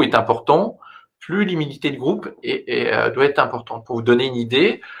taux est important, plus l'immunité de groupe doit être importante. Pour vous donner une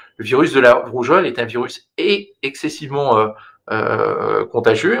idée, le virus de la rougeole est un virus excessivement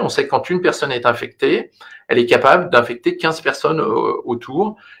contagieux. On sait que quand une personne est infectée, elle est capable d'infecter 15 personnes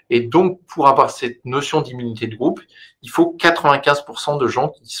autour. Et donc, pour avoir cette notion d'immunité de groupe, il faut 95% de gens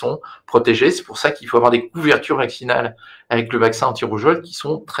qui sont protégés. C'est pour ça qu'il faut avoir des couvertures vaccinales avec le vaccin anti-rougeole qui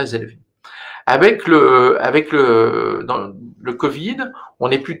sont très élevées. Avec le Covid, on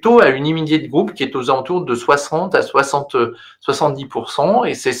est plutôt à une immunité de groupe qui est aux alentours de 60 à 70%,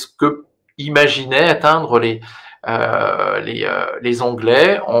 et c'est ce que imaginaient atteindre les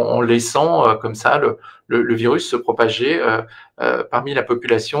Anglais en laissant comme ça le virus se propager parmi la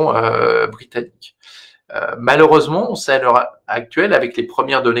population britannique. Malheureusement, on sait à l'heure actuelle, avec les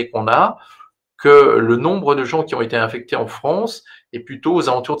premières données qu'on a, que le nombre de gens qui ont été infectés en France est plutôt aux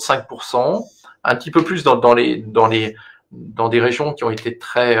alentours de 5%, un petit peu plus dans des régions qui ont été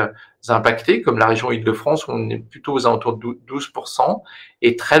très impactées, comme la région Île-de-France, où on est plutôt aux alentours de 12%,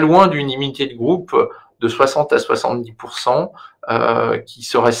 et très loin d'une immunité de groupe de 60 à 70%, qui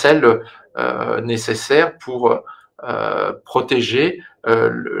serait celle nécessaire pour protéger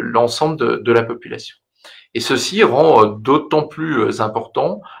l'ensemble de la population. Et ceci rend d'autant plus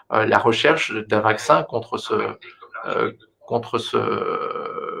important la recherche d'un vaccin contre ce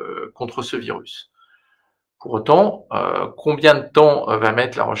virus. Pour autant, combien de temps va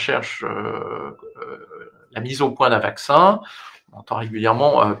mettre la recherche, la mise au point d'un vaccin? On entend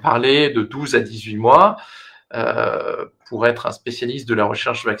régulièrement parler de 12 à 18 mois. Pour être un spécialiste de la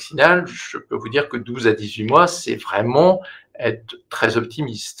recherche vaccinale, je peux vous dire que 12 à 18 mois, c'est vraiment être très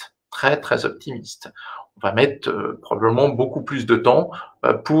optimiste, très très optimiste. On va mettre probablement beaucoup plus de temps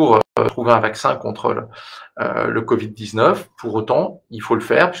pour trouver un vaccin contre le Covid-19. Pour autant, il faut le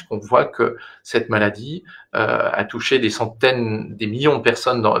faire puisqu'on voit que cette maladie a touché des millions de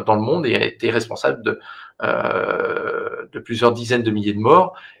personnes dans le monde et a été responsable de plusieurs dizaines de milliers de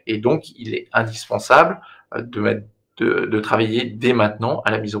morts. Et donc, il est indispensable de travailler dès maintenant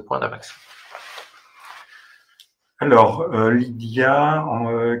à la mise au point d'un vaccin. Alors, Lydia,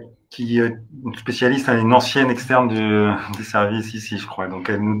 qui est une spécialiste, une ancienne externe des services ici, je crois. Donc,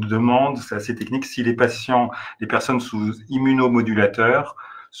 elle nous demande, c'est assez technique, si les personnes sous immunomodulateurs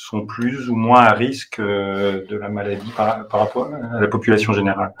sont plus ou moins à risque de la maladie par rapport à la population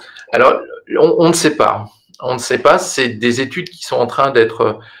générale. Alors, on ne sait pas. On ne sait pas. C'est des études qui sont en train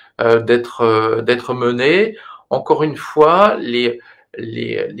d'être menées. Encore une fois,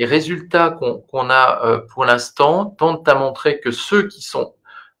 les résultats qu'on a pour l'instant tendent à montrer que ceux qui sont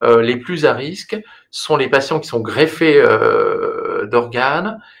les plus à risque sont les patients qui sont greffés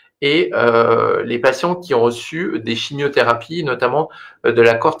d'organes et les patients qui ont reçu des chimiothérapies, notamment de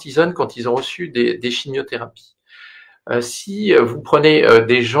la cortisone quand ils ont reçu des chimiothérapies. Si vous prenez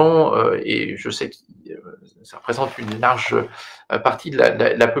des gens, et je sais que ça représente une large partie de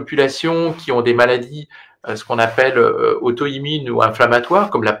la population qui ont des maladies, ce qu'on appelle auto-immunes ou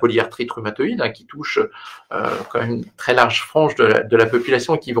inflammatoires, comme la polyarthrite rhumatoïde, qui touche quand même une très large frange de la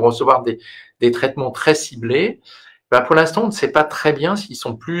population qui vont recevoir des traitements très ciblés, pour l'instant, on ne sait pas très bien s'ils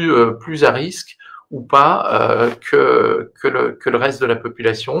sont plus à risque ou pas que le reste de la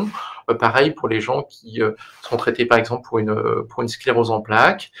population. Pareil pour les gens qui sont traités par exemple pour une sclérose en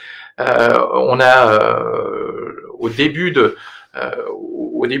plaques. On a au début de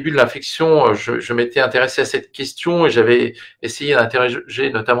l'infection, je m'étais intéressé à cette question et j'avais essayé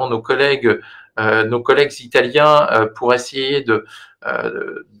d'interroger notamment nos collègues italiens pour essayer de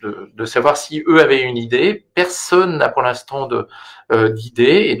savoir si eux avaient une idée. Personne n'a pour l'instant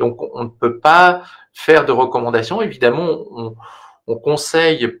d'idée et donc on ne peut pas faire de recommandations. Évidemment, on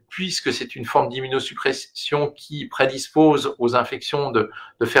conseille, puisque c'est une forme d'immunosuppression qui prédispose aux infections, de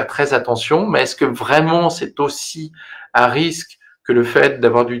faire très attention. Mais est-ce que vraiment c'est aussi à risque que le fait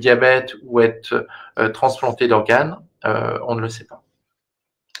d'avoir du diabète ou être transplanté d'organes? On ne le sait pas.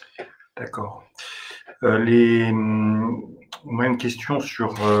 D'accord. Moi, une question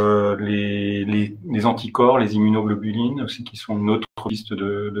sur les anticorps, les immunoglobulines aussi, qui sont une autre piste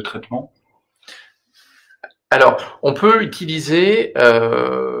de traitement. Alors, on peut utiliser,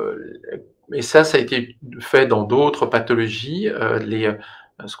 et ça a été fait dans d'autres pathologies,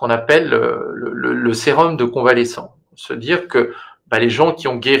 ce qu'on appelle le sérum de convalescent. Se dire que les gens qui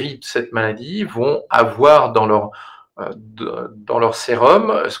ont guéri de cette maladie vont avoir dans leur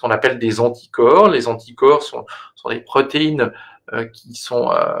sérum ce qu'on appelle des anticorps. Les anticorps sont des protéines qui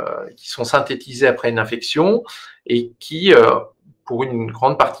sont synthétisées après une infection et qui, pour une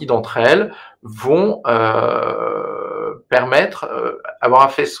grande partie d'entre elles, vont permettre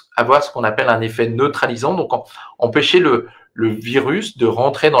avoir ce qu'on appelle un effet neutralisant, donc empêcher le virus de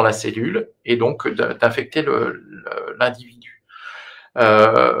rentrer dans la cellule et donc d'infecter l'individu.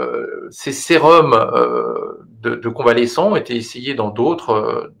 Ces sérums de convalescents ont été essayés dans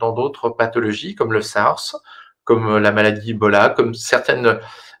d'autres pathologies comme le SARS, comme la maladie Ebola, comme certaines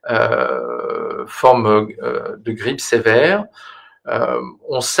formes de grippe sévère.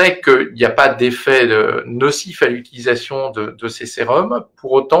 On sait qu'il n'y a pas d'effet nocif à l'utilisation de ces sérums.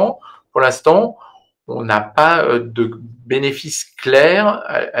 Pour autant, pour l'instant, on n'a pas de bénéfice clair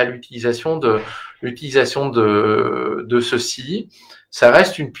à l'utilisation de ceci. Ça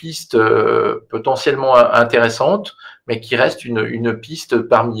reste une piste potentiellement intéressante, mais qui reste une piste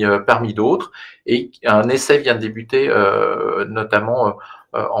parmi d'autres. Et un essai vient de débuter, notamment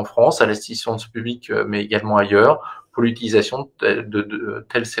en France, à l'Institut public, mais également ailleurs, pour l'utilisation de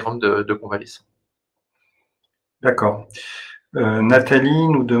tel sérum de convalescent. D'accord. Nathalie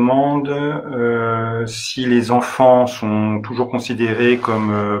nous demande si les enfants sont toujours considérés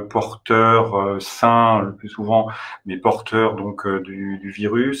comme porteurs sains le plus souvent, mais porteurs donc du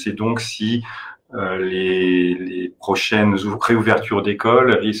virus, et donc si les prochaines réouvertures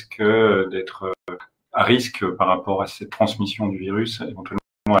d'école risquent d'être à risque par rapport à cette transmission du virus éventuellement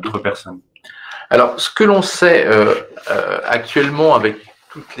à d'autres personnes. Alors, ce que l'on sait actuellement avec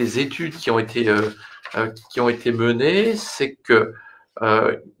toutes les études qui ont été menées, c'est que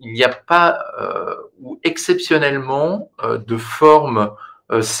il n'y a pas ou exceptionnellement de formes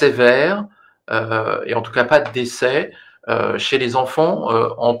sévères et en tout cas pas de décès chez les enfants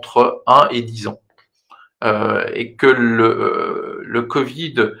entre 1 et 10 ans. Et que le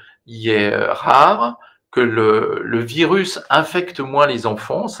Covid y est rare, que le virus infecte moins les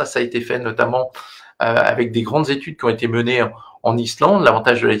enfants. Ça a été fait notamment avec des grandes études qui ont été menées en Islande.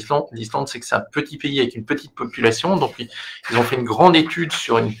 L'avantage de l'Islande, c'est que c'est un petit pays avec une petite population. Donc, ils ont fait une grande étude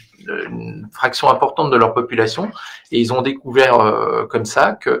sur une fraction importante de leur population et ils ont découvert comme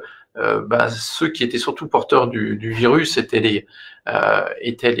ça que ceux qui étaient surtout porteurs du virus étaient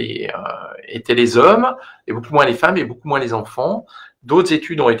les hommes, et beaucoup moins les femmes et beaucoup moins les enfants. D'autres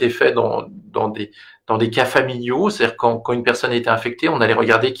études ont été faites dans des cas familiaux, c'est-à-dire quand une personne était infectée, on allait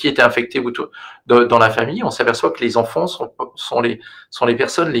regarder qui était infecté dans la famille. On s'aperçoit que les enfants sont les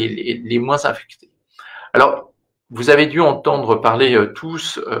personnes les moins infectées. Alors, vous avez dû entendre parler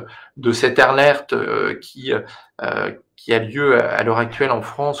tous de cette alerte qui a lieu à l'heure actuelle en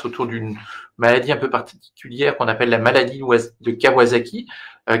France autour d'une maladie un peu particulière qu'on appelle la maladie de Kawasaki,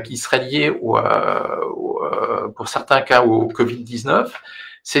 qui serait liée au pour certains cas au Covid-19.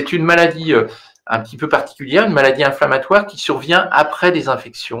 C'est une maladie un petit peu particulière, une maladie inflammatoire qui survient après des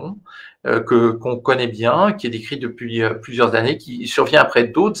infections qu'on connaît bien, qui est décrite depuis plusieurs années, qui survient après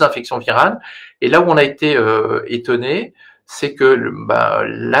d'autres infections virales. Et là où on a été étonné, c'est que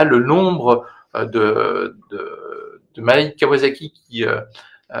là, le nombre de maladies de Kawasaki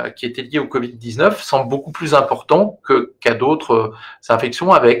qui étaient liées au Covid-19 semble beaucoup plus important qu'à d'autres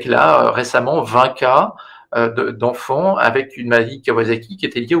infections, avec là récemment 20 cas d'enfants avec une maladie de Kawasaki qui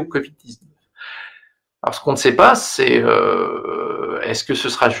était liée au Covid-19. Alors, ce qu'on ne sait pas, c'est est-ce que ce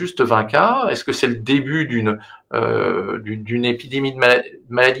sera juste 20 cas? Est-ce que c'est le début d'une épidémie de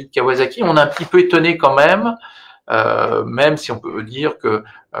maladie de Kawasaki? On est un petit peu étonné quand même si on peut dire que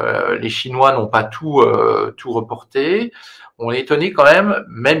les Chinois n'ont pas tout reporté. On est étonné quand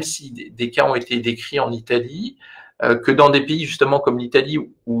même si des cas ont été décrits en Italie, que dans des pays justement comme l'Italie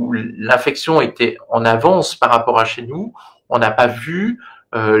où l'infection était en avance par rapport à chez nous, on n'a pas vu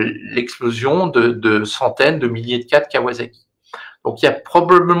l'explosion de centaines de milliers de cas de Kawasaki. Donc il y a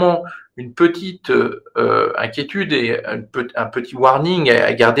probablement une petite inquiétude et un petit warning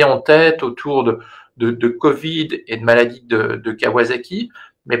à garder en tête autour de Covid et de maladies de Kawasaki,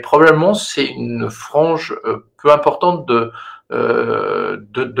 mais probablement c'est une frange peu importante de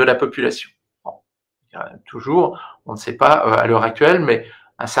la population. Bon, il y a toujours, on ne sait pas à l'heure actuelle, mais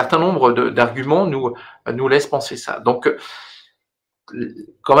un certain nombre d'arguments nous laissent penser ça. Donc,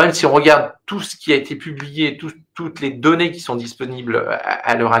 quand même, si on regarde tout ce qui a été publié, toutes les données qui sont disponibles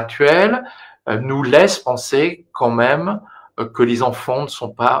à l'heure actuelle, nous laissent penser quand même que les enfants ne sont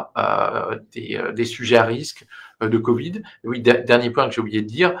pas des sujets à risque de Covid. Oui, dernier point que j'ai oublié de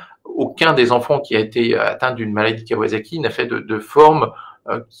dire, aucun des enfants qui a été atteint d'une maladie Kawasaki n'a fait de forme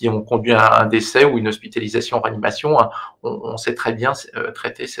qui ont conduit à un décès ou une hospitalisation en réanimation. On sait très bien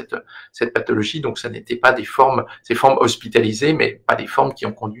traiter cette pathologie, donc ça n'était pas ces formes hospitalisées, mais pas des formes qui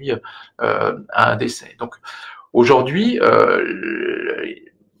ont conduit à un décès. Donc aujourd'hui,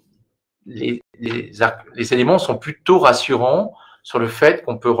 les éléments sont plutôt rassurants sur le fait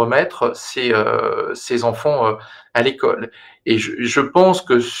qu'on peut remettre ces enfants à l'école. Et je pense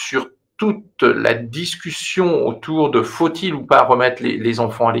que sur toute la discussion autour de faut-il ou pas remettre les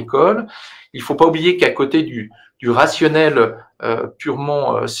enfants à l'école, il ne faut pas oublier qu'à côté du rationnel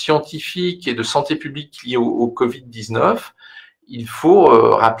purement scientifique et de santé publique lié au Covid-19, il faut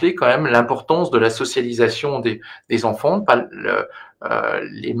rappeler quand même l'importance de la socialisation des enfants, de pas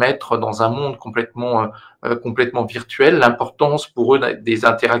les mettre dans un monde complètement virtuel, l'importance pour eux des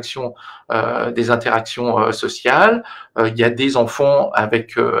interactions sociales. Il y a des enfants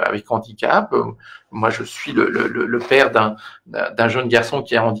avec handicap. Moi, je suis le père d'un jeune garçon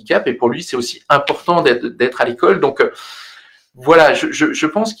qui a un handicap, et pour lui, c'est aussi important d'être à l'école. Donc voilà, je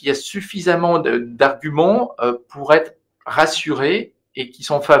pense qu'il y a suffisamment d'arguments pour être rassurés et qui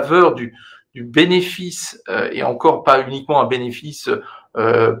sont en faveur du bénéfice, et encore pas uniquement un bénéfice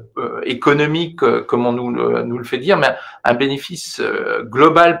économique comme on nous le fait dire, mais un bénéfice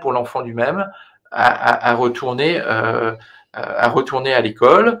global pour l'enfant lui-même à retourner à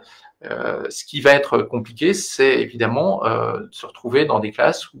l'école. Ce qui va être compliqué, c'est évidemment de se retrouver dans des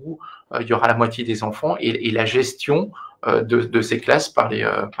classes où il y aura la moitié des enfants, et la gestion de ces classes par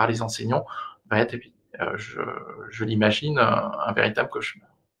les enseignants va être, je l'imagine, un véritable cauchemar.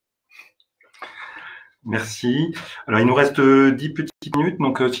 Merci. Alors, il nous reste 10 petites minutes,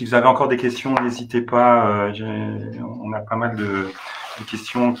 donc si vous avez encore des questions, n'hésitez pas. On a pas mal de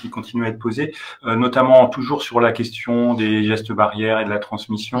questions qui continuent à être posées, notamment toujours sur la question des gestes barrières et de la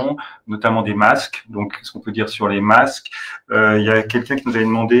transmission, notamment des masques. Donc, qu'est-ce qu'on peut dire sur les masques? Il y a quelqu'un qui nous avait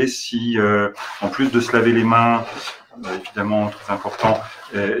demandé si, en plus de se laver les mains, évidemment très important,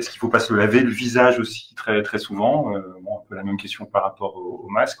 est-ce qu'il faut pas se laver le visage aussi très très souvent? Bon, un peu la même question par rapport au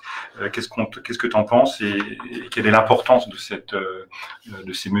masque. Qu'est-ce que tu en penses, et quelle est l'importance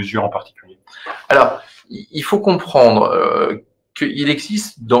de ces mesures en particulier? Alors, il faut comprendre qu'il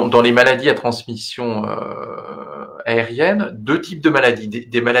existe dans les maladies à transmission aérienne deux types de maladies.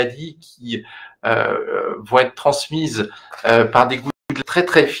 Des maladies qui vont être transmises par des gouttes très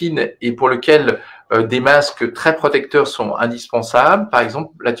très fines et pour lesquelles des masques très protecteurs sont indispensables, par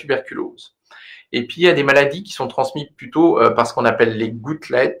exemple la tuberculose. Et puis il y a des maladies qui sont transmises plutôt par ce qu'on appelle les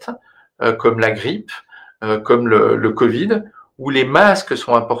gouttelettes, comme la grippe, comme le Covid, où les masques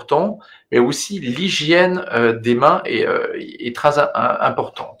sont importants, mais aussi l'hygiène des mains est très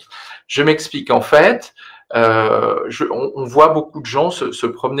importante. Je m'explique. En fait, on voit beaucoup de gens se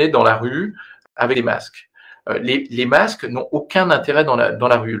promener dans la rue avec des masques. Les masques n'ont aucun intérêt dans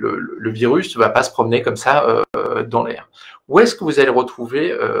la rue. Le virus ne va pas se promener comme ça dans l'air. Où est-ce que vous allez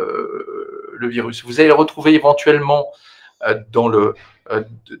retrouver le virus. Vous allez le retrouver éventuellement dans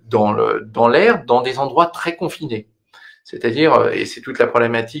l'air, dans des endroits très confinés. C'est-à-dire, et c'est toute la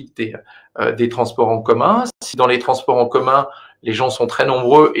problématique des transports en commun, si dans les transports en commun, les gens sont très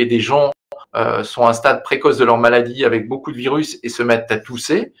nombreux et des gens sont à un stade précoce de leur maladie avec beaucoup de virus et se mettent à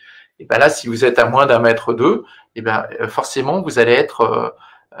tousser, et ben là, si vous êtes à moins d'1 mètre d'eux, et ben forcément, vous allez être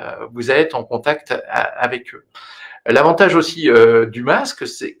en contact avec eux. L'avantage aussi du masque,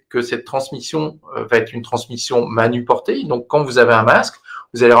 c'est que cette transmission va être une transmission manuportée. Donc, quand vous avez un masque,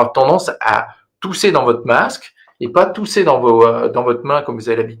 vous allez avoir tendance à tousser dans votre masque et pas tousser dans votre main comme vous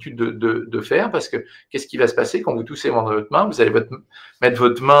avez l'habitude de faire, parce que qu'est-ce qui va se passer quand vous toussez dans votre main? Vous allez mettre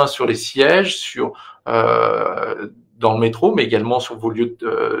votre main sur les sièges, dans le métro, mais également sur vos lieux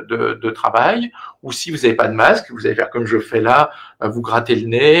de travail. Ou si vous n'avez pas de masque, vous allez faire comme je fais là, vous grattez le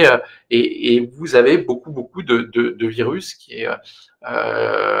nez, et vous avez beaucoup de virus qui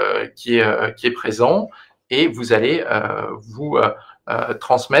est présent, et vous allez vous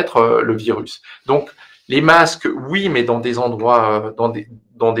transmettre le virus. Donc les masques, oui, mais dans des endroits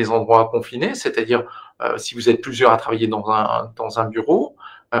confinés, c'est-à-dire si vous êtes plusieurs à travailler dans un bureau.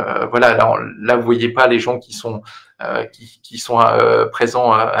 Voilà, là vous voyez pas les gens qui sont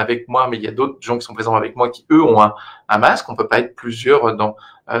présents avec moi, mais il y a d'autres gens qui sont présents avec moi qui eux ont un masque. On peut pas être plusieurs dans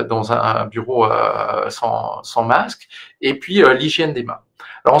un bureau sans masque. Et puis l'hygiène des mains.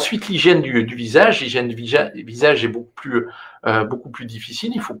 Alors ensuite, l'hygiène du visage. L'hygiène du visage est beaucoup plus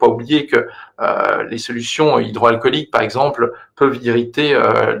difficile. Il faut pas oublier que les solutions hydroalcooliques, par exemple, peuvent irriter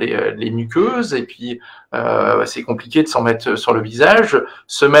les muqueuses, et puis c'est compliqué de s'en mettre sur le visage.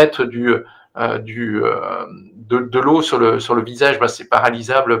 Se mettre de l'eau sur le visage, c'est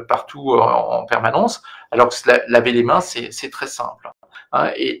paralysable partout en permanence, alors que laver les mains, c'est très simple.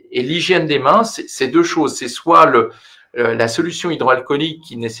 Et l'hygiène des mains, c'est deux choses. C'est soit la solution hydroalcoolique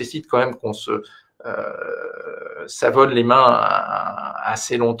qui nécessite quand même qu'on se savonne les mains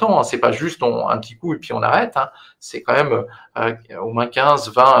assez longtemps. C'est pas juste un petit coup et puis on arrête. C'est quand même au moins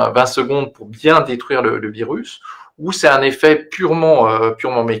 15-20 secondes pour bien détruire le virus. Ou c'est un effet purement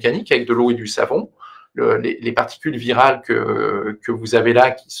mécanique avec de l'eau et du savon. Les particules virales que vous avez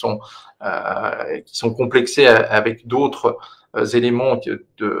là, qui sont complexées avec d'autres éléments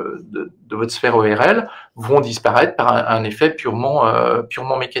de votre sphère ORL, vont disparaître par un effet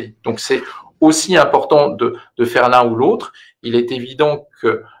purement mécanique. Donc c'est aussi important de faire l'un ou l'autre. Il est évident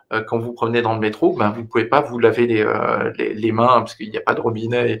que quand vous prenez dans le métro, vous ne pouvez pas vous laver les mains parce qu'il n'y a pas de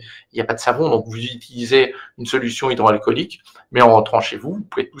robinet, il n'y a pas de savon, donc vous utilisez une solution hydroalcoolique, mais en rentrant chez vous, vous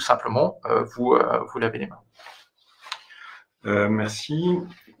pouvez tout simplement vous laver les mains. Merci.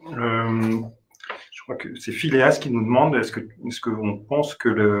 Je crois que c'est Phileas qui nous demande est-ce qu'on pense que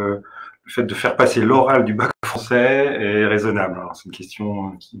le fait de faire passer l'oral du bac français est raisonnable? Alors, c'est une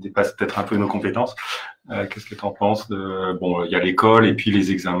question qui dépasse peut-être un peu nos compétences. Qu'est-ce que tu en penses bon, il y a l'école et puis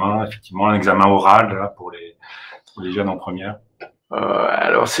les examens, effectivement, un examen oral là, pour les jeunes en première.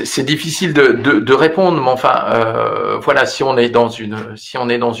 Alors c'est difficile de répondre, mais enfin voilà, si on est dans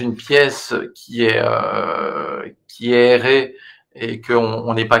une pièce qui est aérée et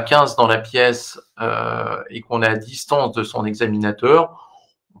qu'on n'est pas 15 dans la pièce et qu'on est à distance de son examinateur,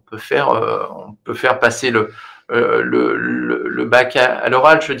 on peut faire passer le bac à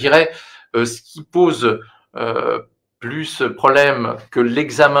l'oral. Je dirais ce qui pose plus problème que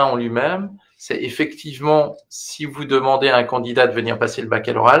l'examen en lui-même, c'est effectivement, si vous demandez à un candidat de venir passer le bac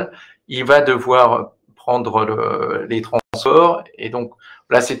à l'oral, il va devoir prendre les transports, et donc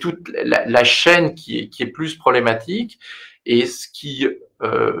là c'est toute la chaîne qui est plus problématique. Et ce qui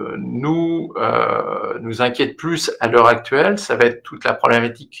nous inquiète plus à l'heure actuelle, ça va être toute la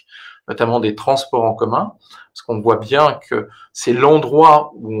problématique, notamment des transports en commun, parce qu'on voit bien que c'est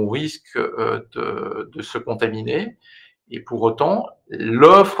l'endroit où on risque de se contaminer, et pour autant,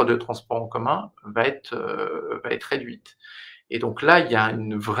 l'offre de transport en commun va être réduite. Et donc là, il y a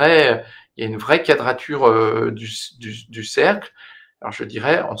une vraie quadrature du cercle. Alors je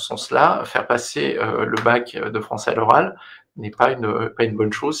dirais, en ce sens-là, faire passer le bac de français à l'oral n'est pas une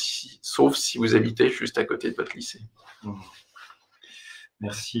bonne chose, sauf si vous habitez juste à côté de votre lycée.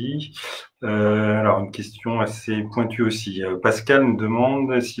 Merci. Alors une question assez pointue aussi. Pascal nous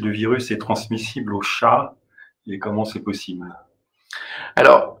demande si le virus est transmissible aux chats et comment c'est possible.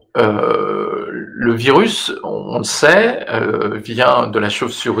 Alors le virus, on le sait, vient de la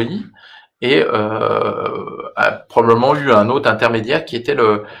chauve-souris et a probablement eu un autre intermédiaire qui était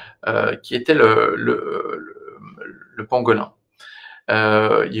le pangolin.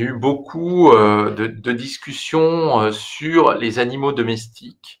 Il y a eu beaucoup de discussions sur les animaux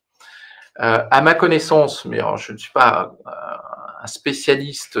domestiques. À ma connaissance, mais alors je ne suis pas un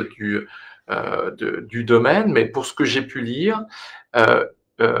spécialiste du domaine, mais pour ce que j'ai pu lire,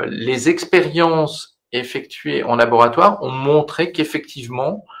 les expériences effectuées en laboratoire ont montré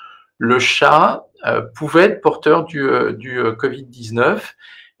qu'effectivement, le chat pouvait être porteur du Covid-19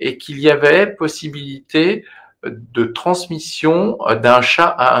 et qu'il y avait possibilité de transmission d'un chat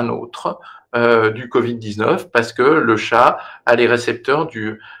à un autre du Covid-19 parce que le chat a les récepteurs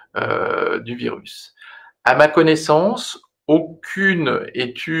du virus. À ma connaissance, aucune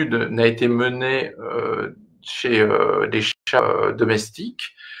étude n'a été menée chez les chats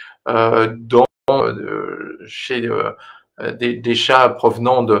domestiques, chez des chats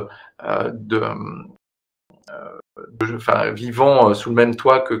provenant vivant sous le même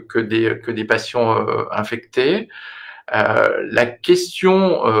toit que des patients infectés. La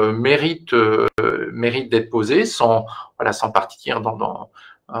question mérite d'être posée sans partir dans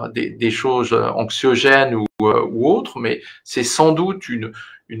des choses anxiogènes ou autres, mais c'est sans doute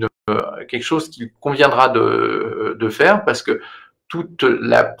quelque chose qu'il conviendra de faire parce que toute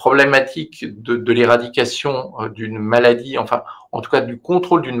la problématique de l'éradication d'une maladie, enfin, en tout cas du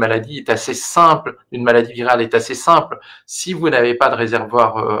contrôle d'une maladie est assez simple, d'une maladie virale est assez simple si vous n'avez pas de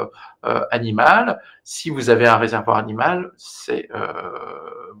réservoir animal. Si vous avez un réservoir animal, c'est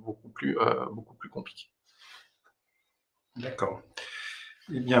beaucoup plus compliqué. D'accord.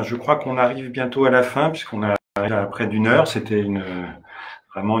 Eh bien, je crois qu'on arrive bientôt à la fin, puisqu'on a près d'une heure. C'était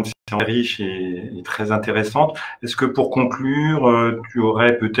vraiment une séance riche et très intéressante. Est-ce que pour conclure, tu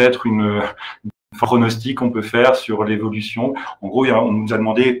aurais peut-être un pronostic qu'on peut faire sur l'évolution? En gros, on nous a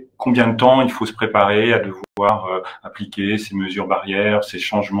demandé combien de temps il faut se préparer à devoir appliquer ces mesures barrières, ces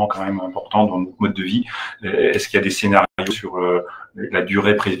changements quand même importants dans notre mode de vie. Est-ce qu'il y a des scénarios sur la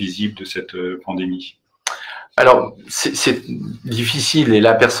durée prévisible de cette pandémie? Alors, c'est difficile et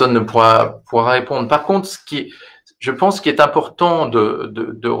là, personne ne pourra répondre. Par contre, je pense qu'il est important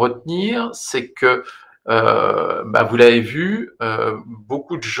de retenir, c'est que, vous l'avez vu,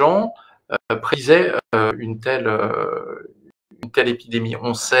 beaucoup de gens prédisaient une telle épidémie.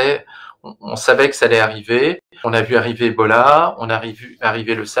 On savait que ça allait arriver. On a vu arriver Ebola, on a vu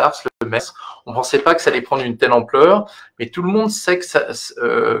arriver le SARS, le MERS. On ne pensait pas que ça allait prendre une telle ampleur, mais tout le monde sait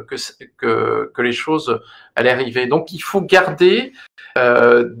que les choses allaient arriver. Donc, il faut garder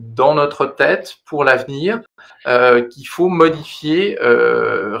dans notre tête pour l'avenir qu'il faut modifier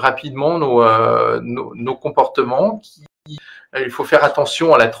rapidement nos comportements. Il faut faire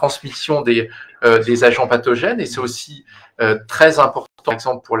attention à la transmission des agents pathogènes et c'est aussi très important, par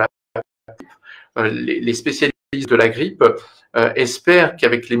exemple, pour les spécialistes de la grippe espèrent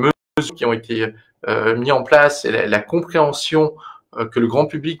qu'avec les mesures qui ont été mises en place et la compréhension que le grand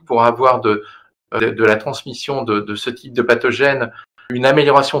public pourra avoir de la transmission de ce type de pathogène, une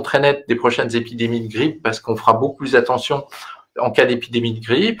amélioration très nette des prochaines épidémies de grippe parce qu'on fera beaucoup plus attention en cas d'épidémie de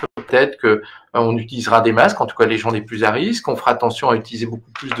grippe. Peut-être qu'on utilisera des masques, en tout cas les gens les plus à risque, on fera attention à utiliser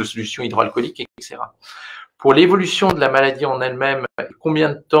beaucoup plus de solutions hydroalcooliques, etc. Pour l'évolution de la maladie en elle-même, combien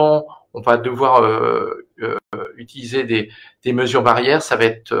de temps on va devoir utiliser des mesures barrières, ça va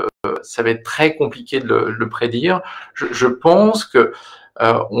être très compliqué de le prédire. Je pense que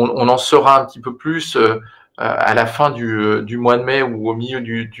on en saura un petit peu plus à la fin du mois de mai ou au milieu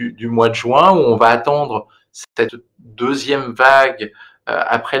du mois de juin, où on va attendre cette deuxième vague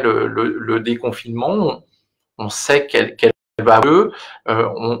après le déconfinement. On sait qu'elle va mieux.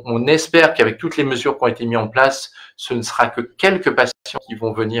 On espère qu'avec toutes les mesures qui ont été mises en place, ce ne sera que quelques patients qui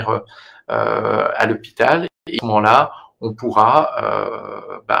vont venir à l'hôpital. Et à ce moment-là, on pourra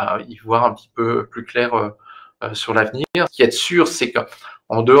y voir un petit peu plus clair sur l'avenir. Ce qui est sûr, c'est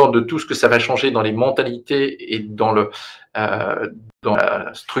qu'en dehors de tout ce que ça va changer dans les mentalités et dans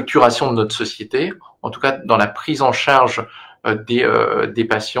la structuration de notre société, en tout cas dans la prise en charge des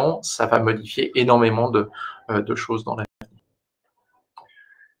patients, ça va modifier énormément de choses dans la vie.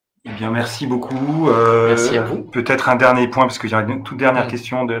 Eh bien, merci beaucoup. Merci à vous. Peut-être un dernier point, parce qu'il y a une toute dernière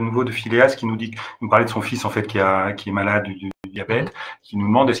question de nouveau de Phileas qui nous parlait de son fils en fait qui est malade du diabète, qui nous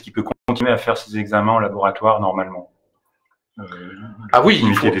demande est-ce qu'il peut continuer à faire ses examens en laboratoire normalement. Ah oui,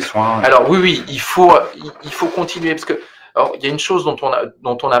 il faut des soins. Alors oui, il faut continuer parce que alors il y a une chose dont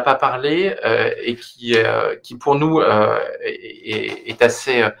on n'a pas parlé et qui pour nous est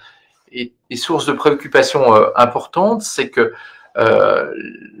assez est source de préoccupation importante, c'est que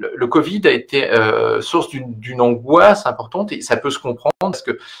le Covid a été source d'une angoisse importante et ça peut se comprendre parce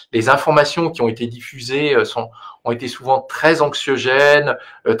que les informations qui ont été diffusées ont été souvent très anxiogènes,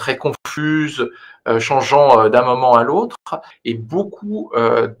 très confuses, changeant d'un moment à l'autre et beaucoup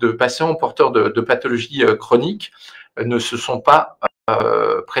de patients porteurs de pathologies chroniques ne se sont pas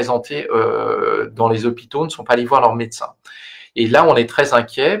présentés dans les hôpitaux, ne sont pas allés voir leur médecin. Et là, on est très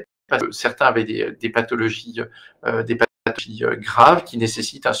inquiet parce que certains avaient des pathologies graves qui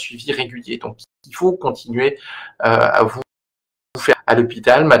nécessitent un suivi régulier. Donc, il faut continuer à vous faire à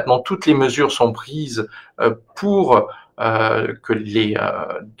l'hôpital. Maintenant, toutes les mesures sont prises pour qu'il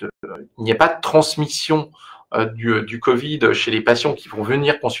n'y ait pas de transmission du Covid chez les patients qui vont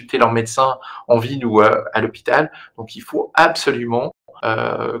venir consulter leur médecin en ville ou à l'hôpital. Donc, il faut absolument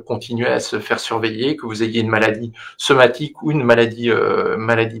continuer à se faire surveiller, que vous ayez une maladie somatique ou une maladie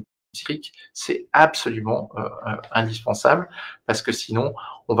psychique, c'est absolument indispensable parce que sinon,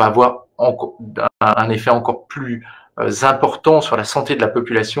 on va avoir un effet encore plus important sur la santé de la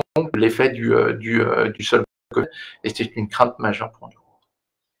population, l'effet du seul Covid, et c'est une crainte majeure pour nous.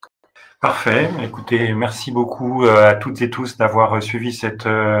 Parfait. Écoutez, merci beaucoup à toutes et tous d'avoir suivi cette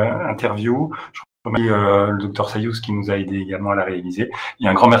interview. Je remercie le docteur Sayous qui nous a aidé également à la réaliser. Et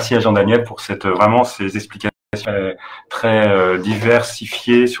un grand merci à Jean-Daniel pour vraiment ces explications très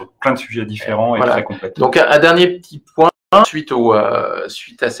diversifiées sur plein de sujets différents et voilà. très complètes. Donc un dernier petit point. Suite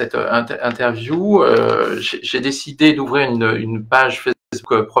à cette interview, j'ai décidé d'ouvrir une page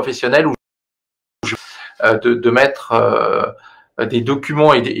Facebook professionnelle où de mettre des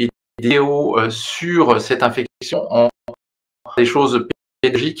documents et des vidéos sur cette infection en des choses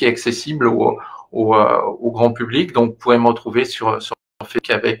pédagogiques et accessibles au grand public. Donc, vous pouvez me retrouver sur Facebook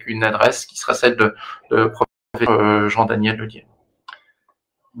avec une adresse qui sera celle de professeur Jean-Daniel LELIEVRE.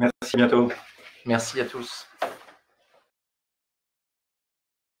 Merci, à bientôt. Merci à tous.